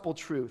gospel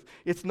truth.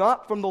 It's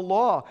not from the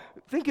law.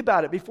 Think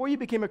about it. Before you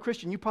became a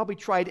Christian, you probably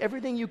tried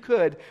everything you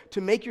could to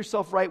make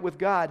yourself right with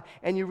God,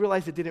 and you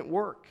realized it didn't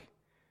work.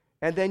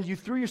 And then you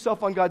threw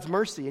yourself on God's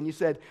mercy and you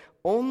said,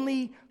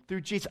 only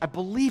through Jesus. I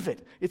believe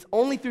it. It's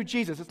only through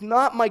Jesus. It's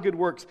not my good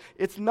works.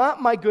 It's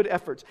not my good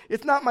efforts.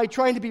 It's not my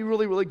trying to be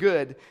really, really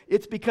good.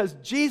 It's because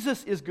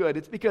Jesus is good.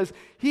 It's because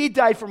he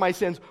died for my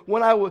sins.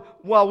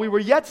 While we were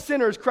yet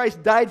sinners,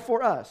 Christ died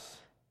for us.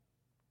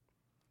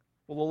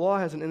 Well, the law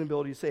has an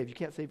inability to save. You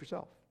can't save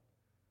yourself.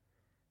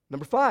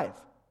 Number 5,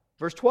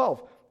 verse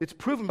 12. It's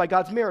proven by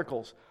God's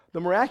miracles. The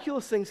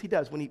miraculous things he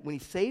does when he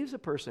saves a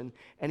person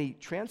and he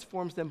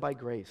transforms them by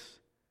grace.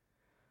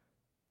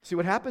 See,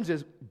 what happens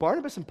is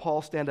Barnabas and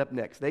Paul stand up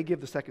next. They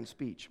give the second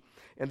speech.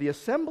 And the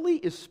assembly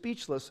is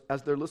speechless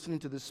as they're listening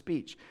to this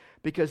speech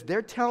because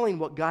they're telling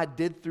what God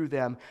did through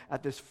them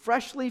at this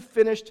freshly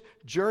finished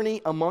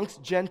journey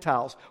amongst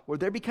Gentiles where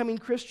they're becoming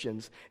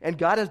Christians. And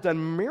God has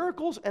done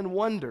miracles and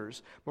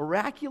wonders,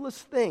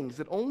 miraculous things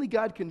that only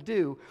God can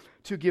do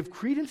to give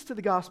credence to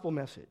the gospel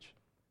message.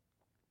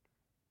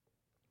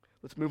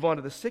 Let's move on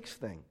to the 6th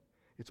thing.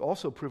 It's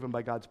also proven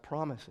by God's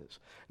promises.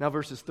 Now,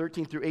 verses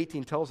 13 through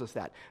 18 tells us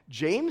that.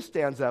 James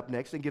stands up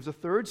next and gives a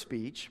third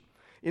speech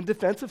in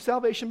defense of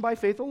salvation by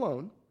faith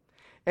alone.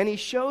 And he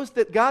shows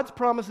that God's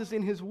promises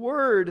in his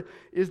word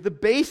is the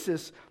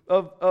basis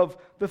of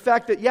the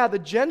fact that, the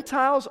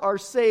Gentiles are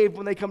saved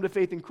when they come to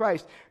faith in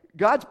Christ.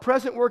 God's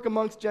present work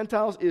amongst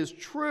Gentiles is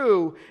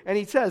true. And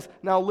he says,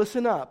 now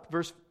listen up.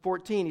 Verse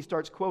 14, he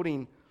starts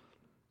quoting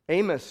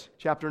Amos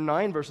chapter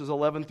 9, verses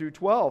 11 through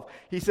 12.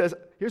 He says,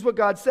 here's what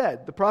God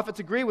said. The prophets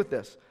agree with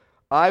this.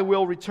 I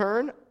will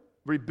return,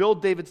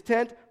 rebuild David's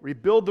tent,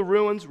 rebuild the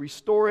ruins,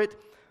 restore it.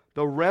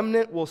 The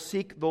remnant will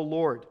seek the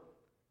Lord.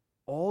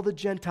 All the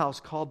Gentiles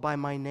called by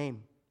my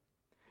name.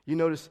 You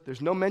notice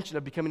there's no mention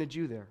of becoming a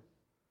Jew there.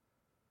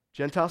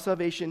 Gentile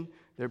salvation,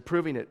 they're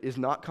proving it, is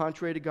not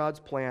contrary to God's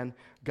plan.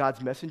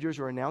 God's messengers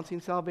are announcing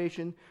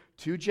salvation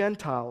to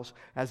Gentiles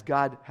as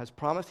God has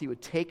promised he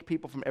would take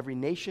people from every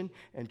nation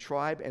and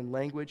tribe and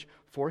language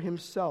for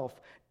himself,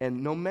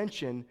 and no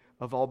mention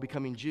of all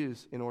becoming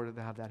Jews in order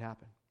to have that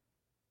happen.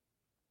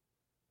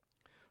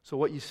 So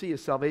what you see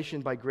is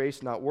salvation by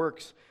grace, not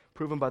works,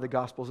 proven by the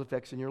gospel's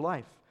effects in your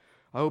life.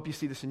 I hope you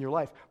see this in your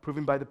life,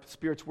 proven by the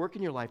Spirit's work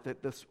in your life,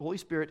 that the Holy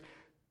Spirit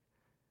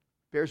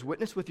bears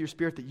witness with your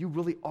spirit that you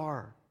really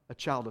are a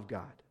child of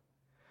God.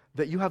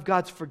 That you have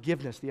God's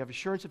forgiveness, that you have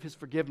assurance of his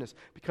forgiveness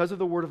because of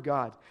the word of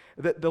God.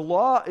 That the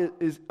law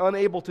is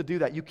unable to do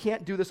that. You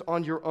can't do this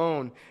on your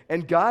own.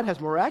 And God has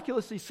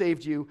miraculously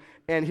saved you,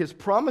 and his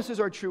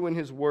promises are true in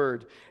his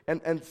word.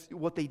 And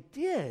what they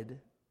did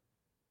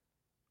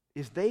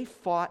is they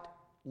fought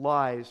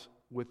lies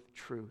with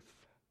truth.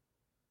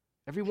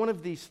 Every one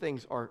of these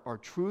things are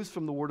truths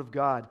from the word of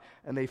God,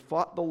 and they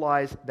fought the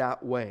lies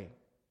that way.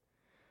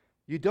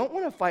 You don't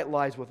want to fight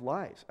lies with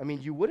lies. I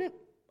mean,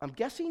 I'm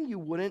guessing you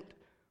wouldn't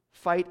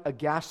fight a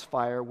gas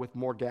fire with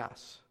more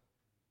gas.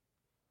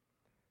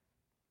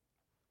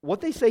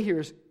 What they say here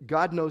is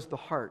God knows the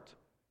heart.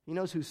 He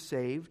knows who's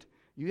saved.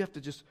 You have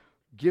to just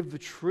give the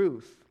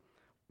truth,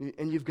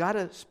 and you've got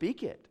to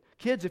speak it.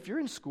 Kids, if you're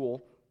in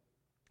school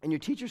and your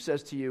teacher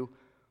says to you,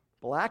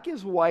 black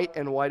is white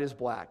and white is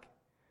black,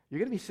 you're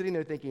going to be sitting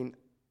there thinking,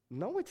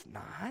 no, it's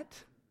not.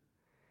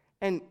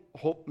 And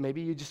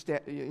maybe you just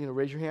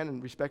raise your hand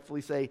and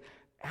respectfully say,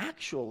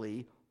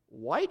 actually,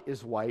 white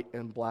is white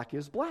and black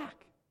is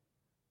black.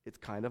 It's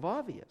kind of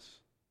obvious.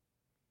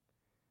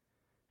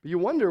 But you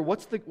wonder,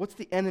 what's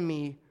the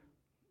enemy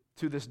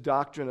to this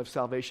doctrine of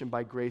salvation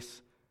by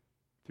grace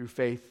through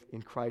faith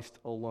in Christ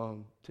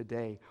alone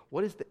today?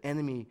 What is the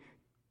enemy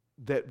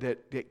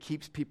that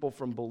keeps people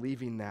from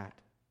believing that?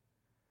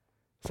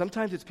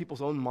 Sometimes it's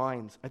people's own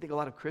minds. I think a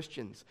lot of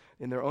Christians,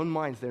 in their own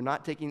minds, they're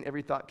not taking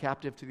every thought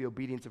captive to the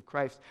obedience of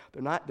Christ.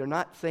 They're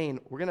not saying,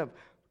 I'm going to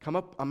come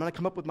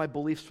up with my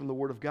beliefs from the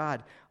Word of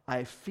God.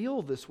 I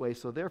feel this way,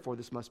 so therefore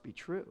this must be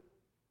true.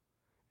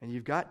 And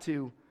you've got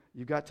to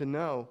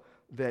know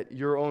that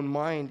your own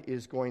mind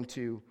is going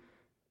to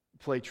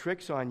play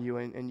tricks on you,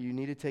 and you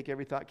need to take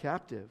every thought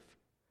captive.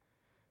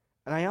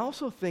 And I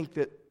also think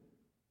that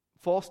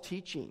false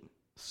teaching,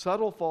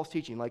 subtle false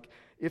teaching, like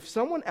if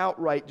someone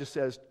outright just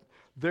says,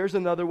 there's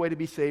another way to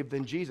be saved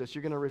than Jesus,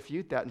 you're going to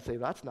refute that and say,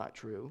 that's not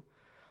true.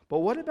 But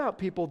what about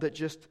people that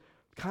just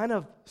kind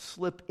of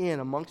slip in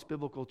amongst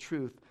biblical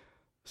truth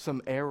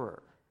some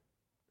error?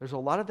 There's a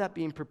lot of that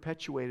being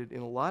perpetuated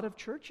in a lot of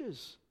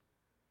churches.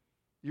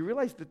 You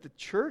realize that the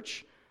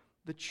church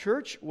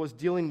was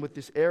dealing with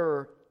this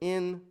error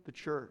in the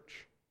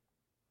church.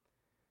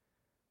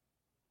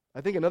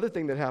 I think another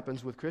thing that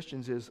happens with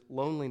Christians is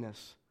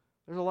loneliness.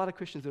 There's a lot of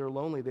Christians that are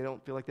lonely. They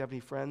don't feel like they have any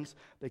friends.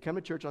 They come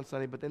to church on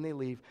Sunday, but then they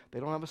leave. They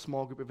don't have a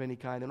small group of any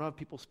kind. They don't have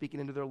people speaking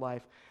into their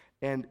life.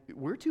 And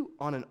we're to,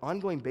 on an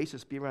ongoing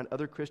basis, be around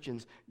other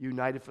Christians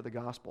united for the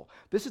gospel.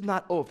 This is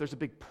not, if there's a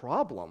big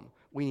problem,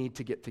 we need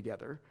to get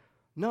together.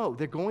 No,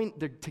 they're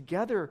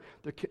together.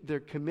 They're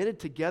committed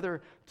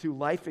together to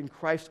life in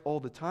Christ all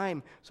the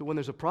time. So when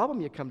there's a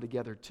problem, you come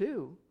together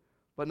too,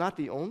 but not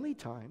the only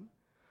time.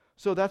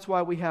 So that's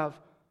why we have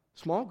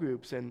small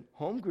groups and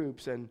home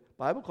groups and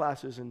Bible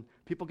classes, and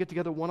people get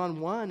together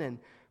one-on-one, and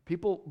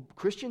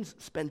Christians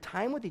spend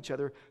time with each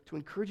other to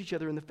encourage each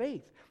other in the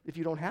faith. If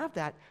you don't have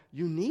that,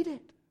 you need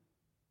it.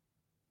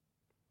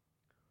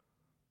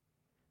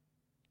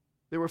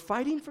 They were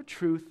fighting for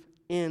truth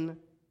in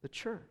the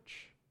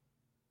church.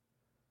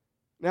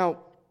 Now,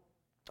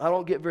 I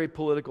don't get very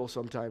political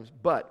sometimes,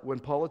 but when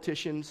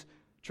politicians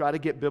try to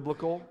get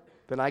biblical,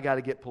 then I got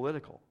to get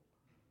political.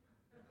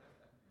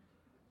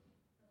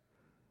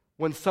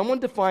 When someone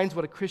defines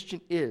what a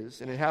Christian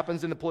is, and it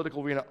happens in the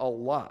political arena a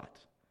lot,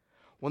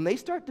 when they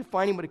start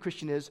defining what a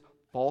Christian is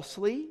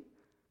falsely,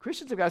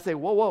 Christians have got to say,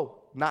 whoa,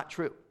 whoa, not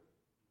true.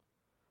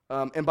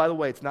 And by the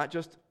way, it's not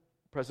just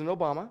President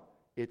Obama,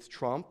 it's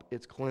Trump,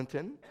 it's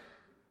Clinton.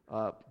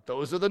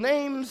 Those are the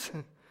names.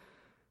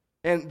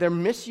 And they're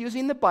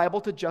misusing the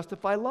Bible to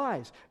justify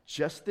lies.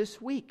 Just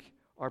this week,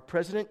 our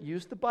president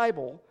used the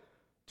Bible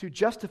to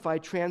justify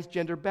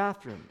transgender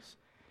bathrooms.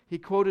 He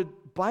quoted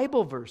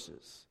Bible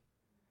verses.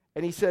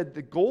 And he said,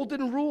 the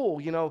golden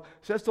rule,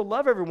 says to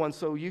love everyone,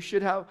 so you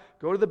should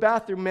go to the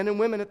bathroom, men and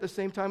women, at the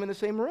same time in the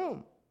same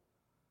room.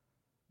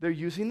 They're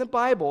using the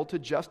Bible to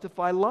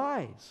justify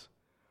lies.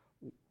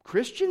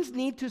 Christians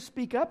need to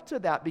speak up to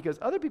that because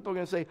other people are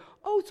going to say,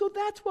 oh, so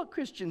that's what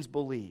Christians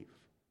believe.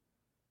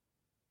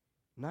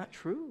 Not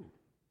true.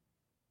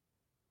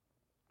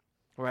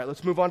 All right,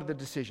 let's move on to the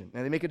decision.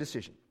 Now, they make a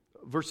decision.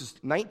 Verses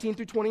 19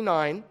 through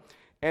 29,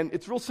 and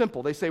it's real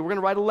simple. They say, we're going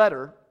to write a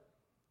letter.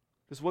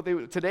 This is what they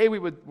would. Today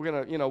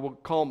we'll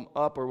call them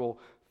up or we'll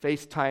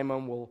FaceTime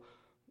them.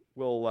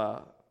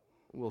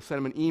 We'll send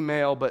them an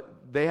email. But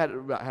they had to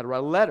write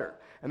a letter,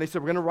 and they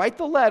said we're going to write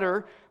the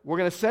letter. We're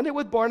going to send it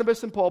with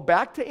Barnabas and Paul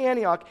back to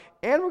Antioch,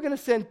 and we're going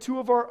to send two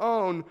of our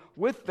own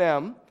with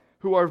them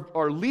who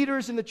are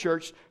leaders in the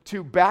church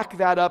to back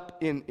that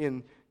up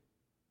in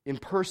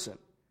person.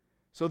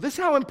 So this is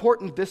how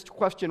important this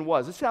question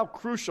was. This is how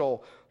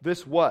crucial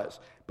this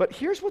was. But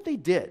here's what they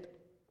did.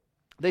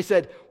 They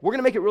said, we're going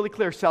to make it really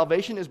clear.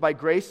 Salvation is by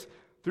grace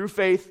through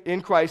faith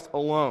in Christ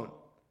alone.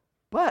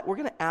 But we're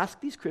going to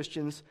ask these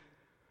Christians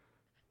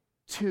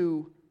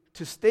to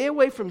stay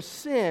away from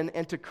sin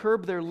and to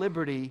curb their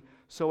liberty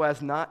so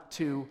as not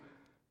to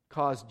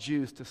cause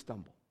Jews to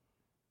stumble.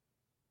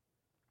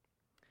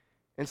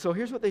 And so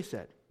here's what they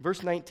said.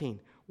 Verse 19,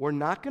 we're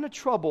not going to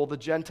trouble the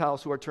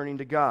Gentiles who are turning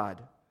to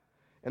God.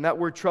 And that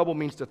word trouble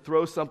means to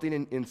throw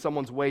something in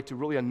someone's way to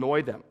really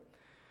annoy them.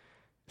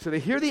 So they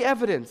hear the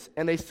evidence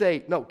and they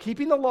say, no,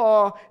 keeping the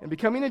law and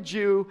becoming a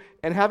Jew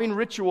and having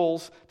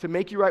rituals to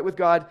make you right with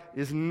God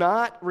is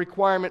not a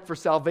requirement for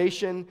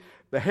salvation.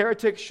 The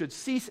heretics should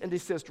cease and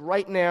desist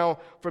right now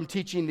from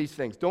teaching these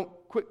things. Don't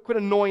quit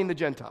annoying the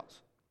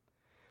Gentiles.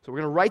 So we're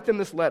going to write them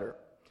this letter.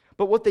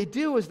 But what they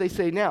do is they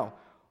say, now,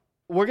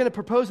 we're going to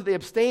propose that they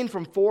abstain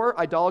from 4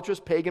 idolatrous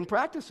pagan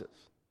practices.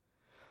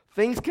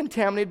 Things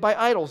contaminated by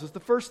idols is the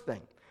first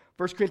thing.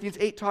 1 Corinthians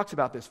 8 talks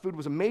about this. Food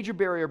was a major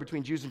barrier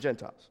between Jews and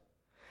Gentiles.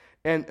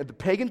 And the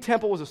pagan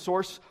temple was a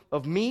source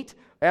of meat.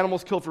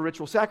 Animals killed for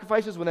ritual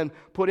sacrifices were then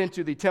put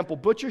into the temple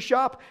butcher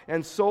shop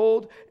and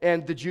sold,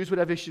 and the Jews would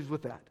have issues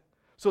with that.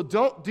 So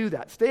don't do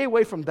that. Stay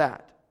away from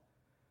that.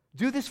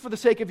 Do this for the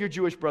sake of your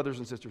Jewish brothers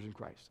and sisters in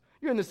Christ.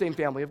 You're in the same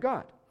family of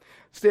God.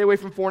 Stay away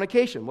from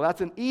fornication. Well,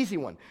 that's an easy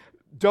one.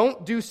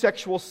 Don't do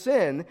sexual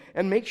sin,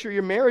 and make sure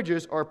your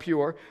marriages are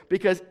pure,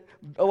 because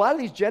a lot of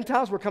these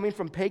Gentiles were coming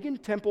from pagan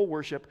temple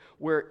worship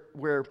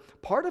where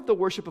part of the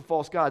worship of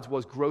false gods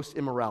was gross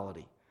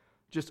immorality.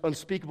 Just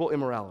unspeakable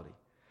immorality.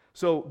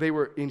 So they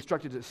were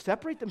instructed to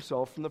separate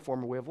themselves from the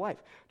former way of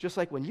life. Just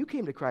like when you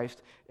came to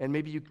Christ and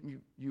maybe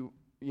you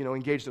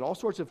engaged in all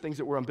sorts of things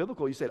that were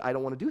unbiblical, you said, I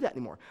don't want to do that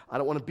anymore. I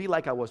don't want to be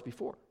like I was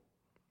before.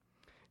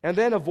 And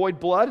then avoid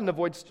blood and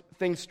avoid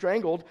things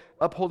strangled,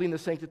 upholding the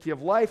sanctity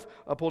of life,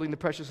 upholding the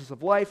preciousness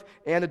of life,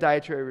 and the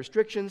dietary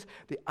restrictions.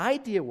 The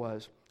idea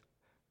was,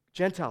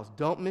 Gentiles,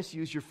 don't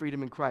misuse your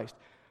freedom in Christ.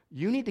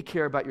 You need to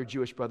care about your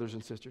Jewish brothers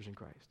and sisters in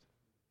Christ.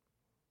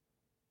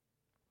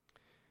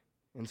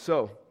 And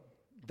so,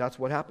 that's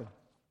what happened.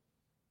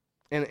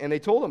 And they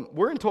told him,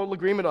 we're in total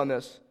agreement on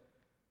this.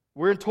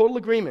 We're in total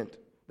agreement.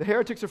 The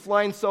heretics are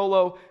flying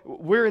solo.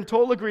 We're in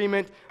total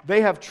agreement.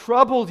 They have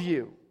troubled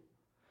you.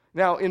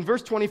 Now, in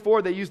verse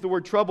 24, they use the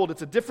word troubled.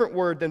 It's a different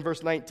word than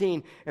verse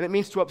 19, and it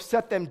means to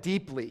upset them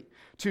deeply,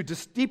 to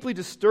deeply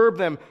disturb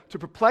them, to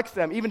perplex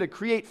them, even to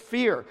create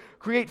fear.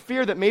 Create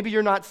fear that maybe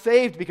you're not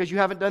saved because you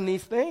haven't done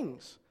these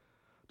things.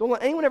 Don't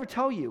let anyone ever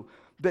tell you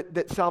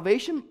that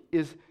salvation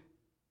is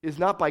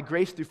not by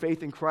grace through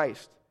faith in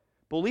Christ.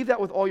 Believe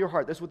that with all your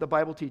heart. That's what the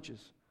Bible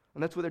teaches.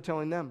 And that's what they're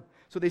telling them.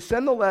 So they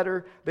send the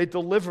letter, they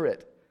deliver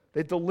it.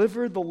 They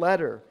deliver the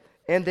letter.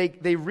 And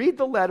they read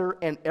the letter,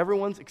 and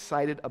everyone's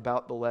excited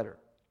about the letter.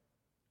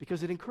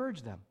 Because it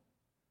encouraged them.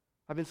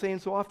 I've been saying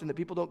so often that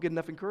people don't get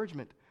enough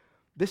encouragement.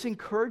 This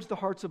encouraged the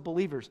hearts of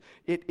believers.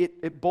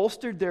 It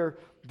bolstered their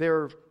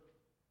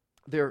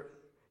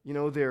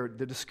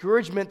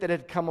discouragement that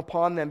had come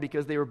upon them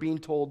because they were being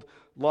told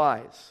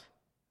lies.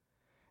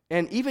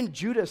 And even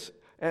Judas,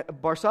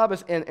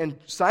 Barsabbas, and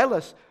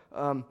Silas,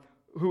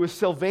 who was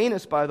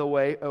Silvanus, by the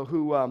way,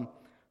 who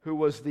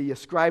was the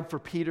scribe for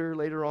Peter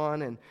later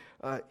on, and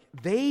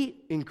they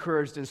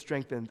encouraged and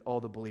strengthened all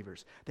the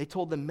believers. They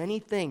told them many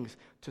things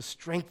to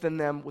strengthen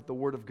them with the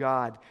Word of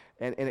God,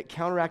 and it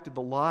counteracted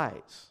the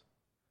lies.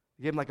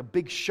 They gave them like a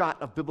big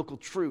shot of biblical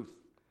truth.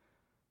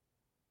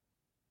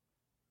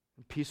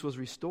 And peace was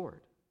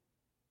restored.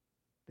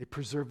 They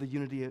preserved the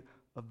unity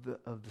of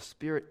the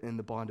Spirit in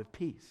the bond of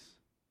peace.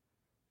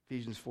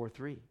 Ephesians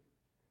 4:3.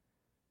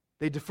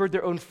 They deferred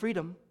their own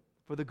freedom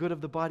for the good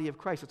of the body of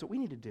Christ. That's what we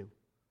need to do.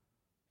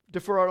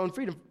 Defer our own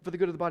freedom for the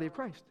good of the body of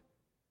Christ.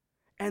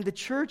 And the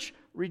church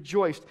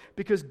rejoiced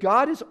because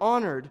God is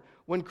honored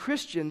when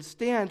Christians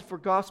stand for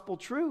gospel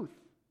truth.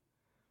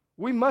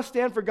 We must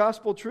stand for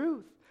gospel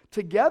truth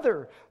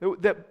together,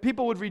 that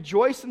people would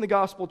rejoice in the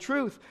gospel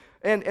truth.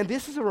 And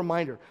this is a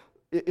reminder.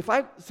 If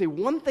I say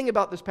one thing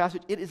about this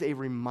passage, it is a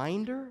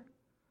reminder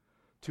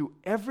to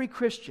every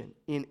Christian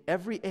in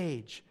every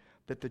age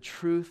that the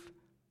truth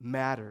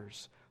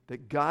matters,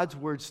 that God's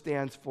word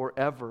stands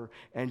forever,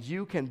 and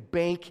you can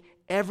bank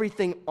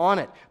everything on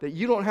it, that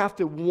you don't have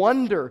to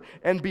wonder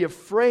and be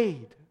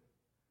afraid.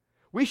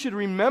 We should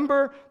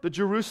remember the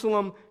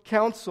Jerusalem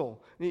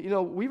Council. You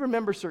know, we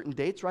remember certain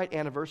dates, right?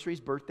 Anniversaries,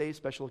 birthdays,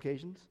 special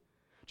occasions.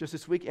 Just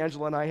this week,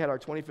 Angela and I had our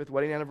 25th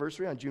wedding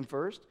anniversary on June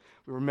 1st.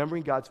 We're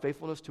remembering God's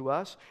faithfulness to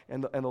us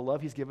and the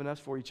love He's given us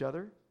for each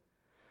other.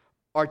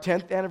 Our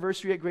 10th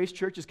anniversary at Grace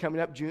Church is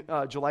coming up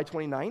July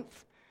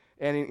 29th.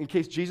 And in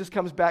case Jesus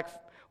comes back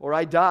or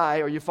I die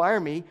or you fire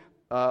me,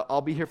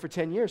 I'll be here for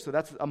 10 years. So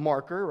that's a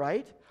marker,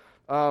 right?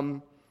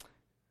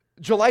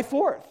 July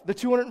 4th, the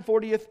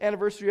 240th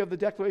anniversary of the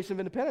Declaration of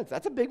Independence.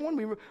 That's a big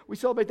one. We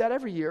celebrate that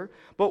every year.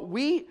 But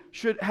we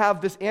should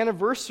have this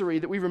anniversary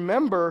that we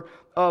remember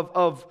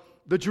of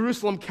the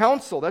Jerusalem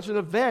Council. That's an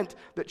event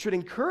that should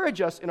encourage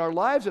us in our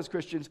lives as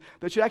Christians,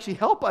 that should actually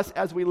help us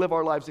as we live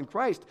our lives in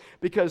Christ.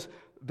 Because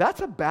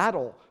that's a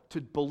battle to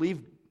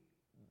believe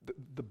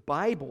the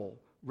Bible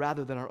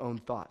rather than our own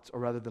thoughts or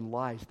rather than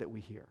lies that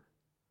we hear.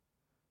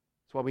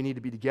 That's why we need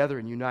to be together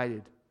and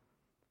united.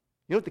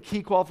 You know what the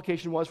key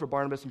qualification was for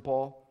Barnabas and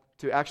Paul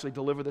to actually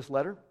deliver this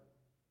letter?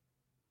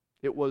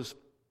 It was,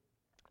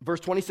 verse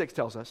 26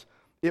 tells us,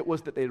 it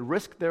was that they had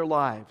risked their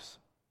lives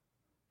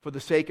for the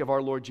sake of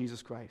our Lord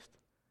Jesus Christ.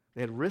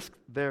 They had risked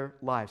their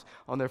lives.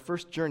 On their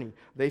first journey,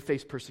 they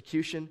faced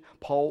persecution.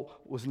 Paul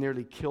was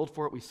nearly killed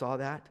for it. We saw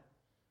that.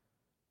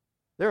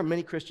 There are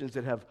many Christians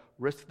that have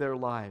risked their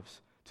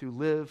lives to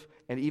live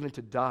and even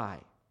to die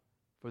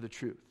for the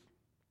truth.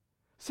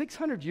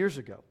 600 years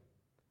ago,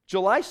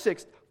 July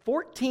 6th,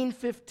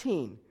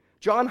 1415,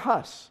 John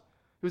Huss,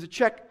 who was a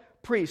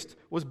Czech priest,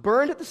 was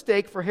burned at the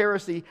stake for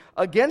heresy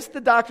against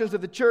the doctrines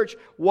of the church.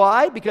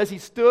 Why? Because he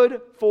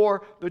stood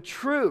for the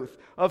truth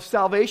of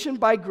salvation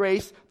by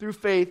grace through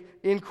faith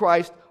in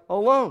Christ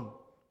alone.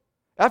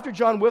 After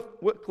John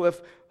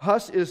Wycliffe,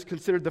 Huss is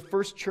considered the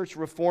first church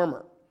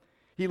reformer.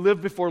 He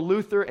lived before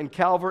Luther and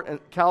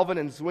Calvin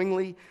and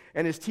Zwingli,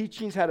 and his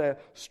teachings had a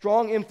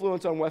strong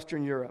influence on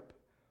Western Europe.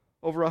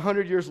 Over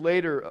 100 years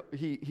later,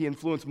 he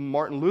influenced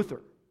Martin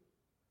Luther.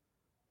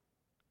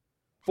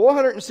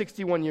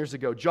 461 years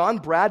ago, John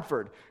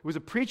Bradford, who was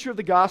a preacher of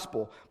the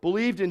gospel,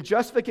 believed in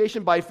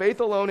justification by faith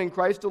alone in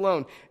Christ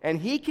alone, and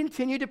he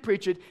continued to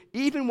preach it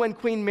even when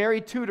Queen Mary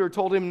Tudor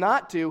told him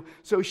not to,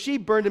 so she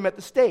burned him at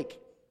the stake.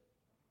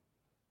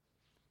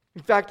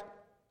 In fact,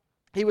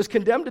 he was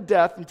condemned to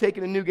death and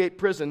taken to Newgate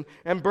prison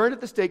and burned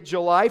at the stake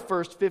July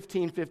 1st,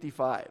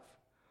 1555,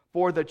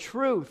 for the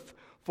truth,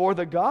 for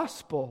the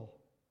gospel.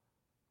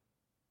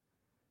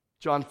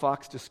 John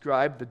Fox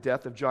described the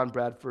death of John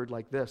Bradford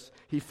like this.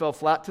 He fell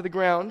flat to the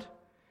ground,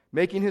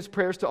 making his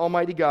prayers to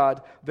Almighty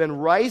God. Then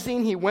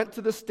rising, he went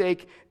to the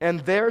stake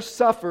and there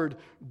suffered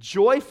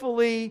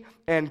joyfully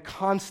and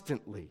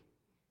constantly.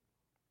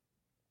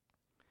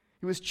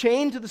 He was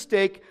chained to the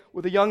stake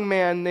with a young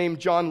man named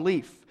John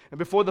Leaf. And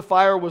before the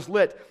fire was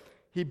lit,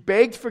 he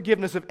begged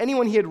forgiveness of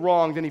anyone he had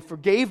wronged, and he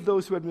forgave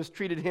those who had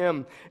mistreated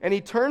him. And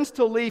he turns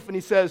to Leaf and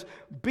he says,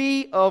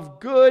 "Be of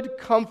good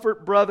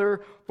comfort,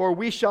 brother, for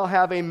we shall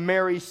have a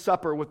merry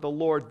supper with the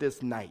Lord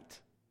this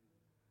night."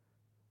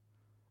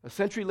 A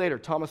century later,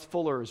 Thomas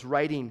Fuller is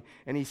writing,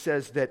 and he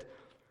says that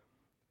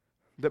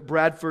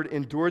Bradford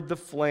endured the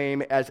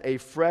flame as a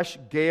fresh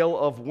gale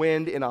of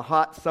wind in a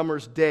hot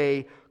summer's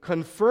day,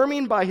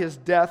 confirming by his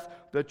death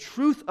the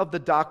truth of the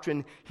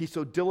doctrine he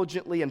so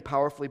diligently and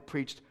powerfully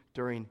preached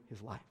during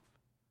his life.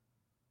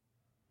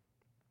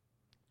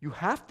 You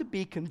have to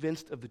be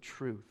convinced of the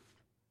truth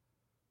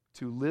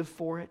to live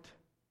for it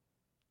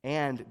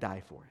and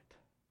die for it.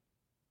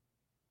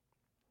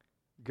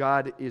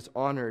 God is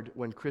honored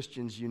when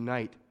Christians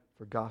unite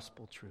for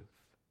gospel truth.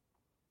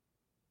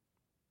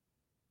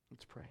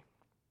 Let's pray.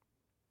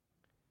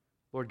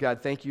 Lord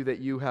God, thank you that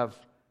you have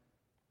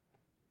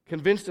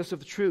convinced us of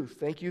the truth.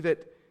 Thank you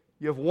that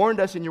you have warned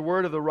us in your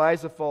word of the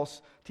rise of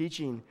false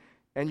teaching,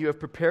 and you have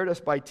prepared us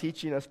by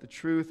teaching us the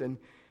truth, and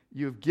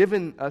you have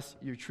given us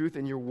your truth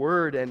in your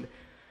word. And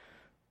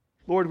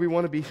Lord, we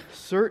want to be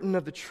certain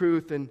of the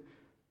truth and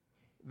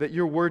that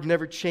your word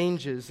never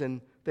changes. And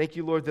thank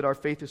you, Lord, that our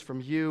faith is from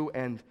you,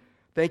 and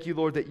Thank you,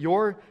 Lord, that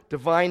your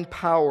divine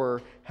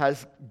power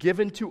has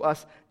given to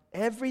us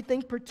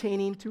everything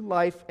pertaining to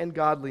life and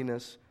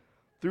godliness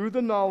through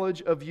the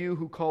knowledge of you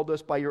who called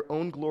us by your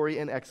own glory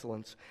and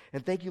excellence.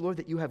 And thank you, Lord,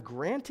 that you have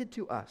granted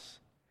to us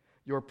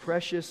your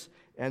precious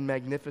and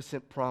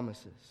magnificent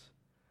promises.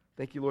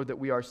 Thank you, Lord, that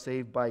we are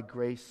saved by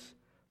grace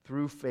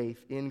through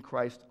faith in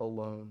Christ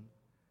alone.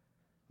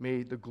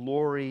 May the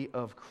glory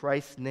of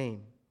Christ's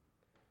name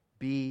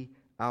be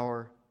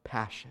our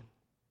passion.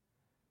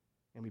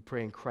 And we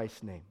pray in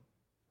Christ's name.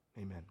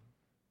 Amen.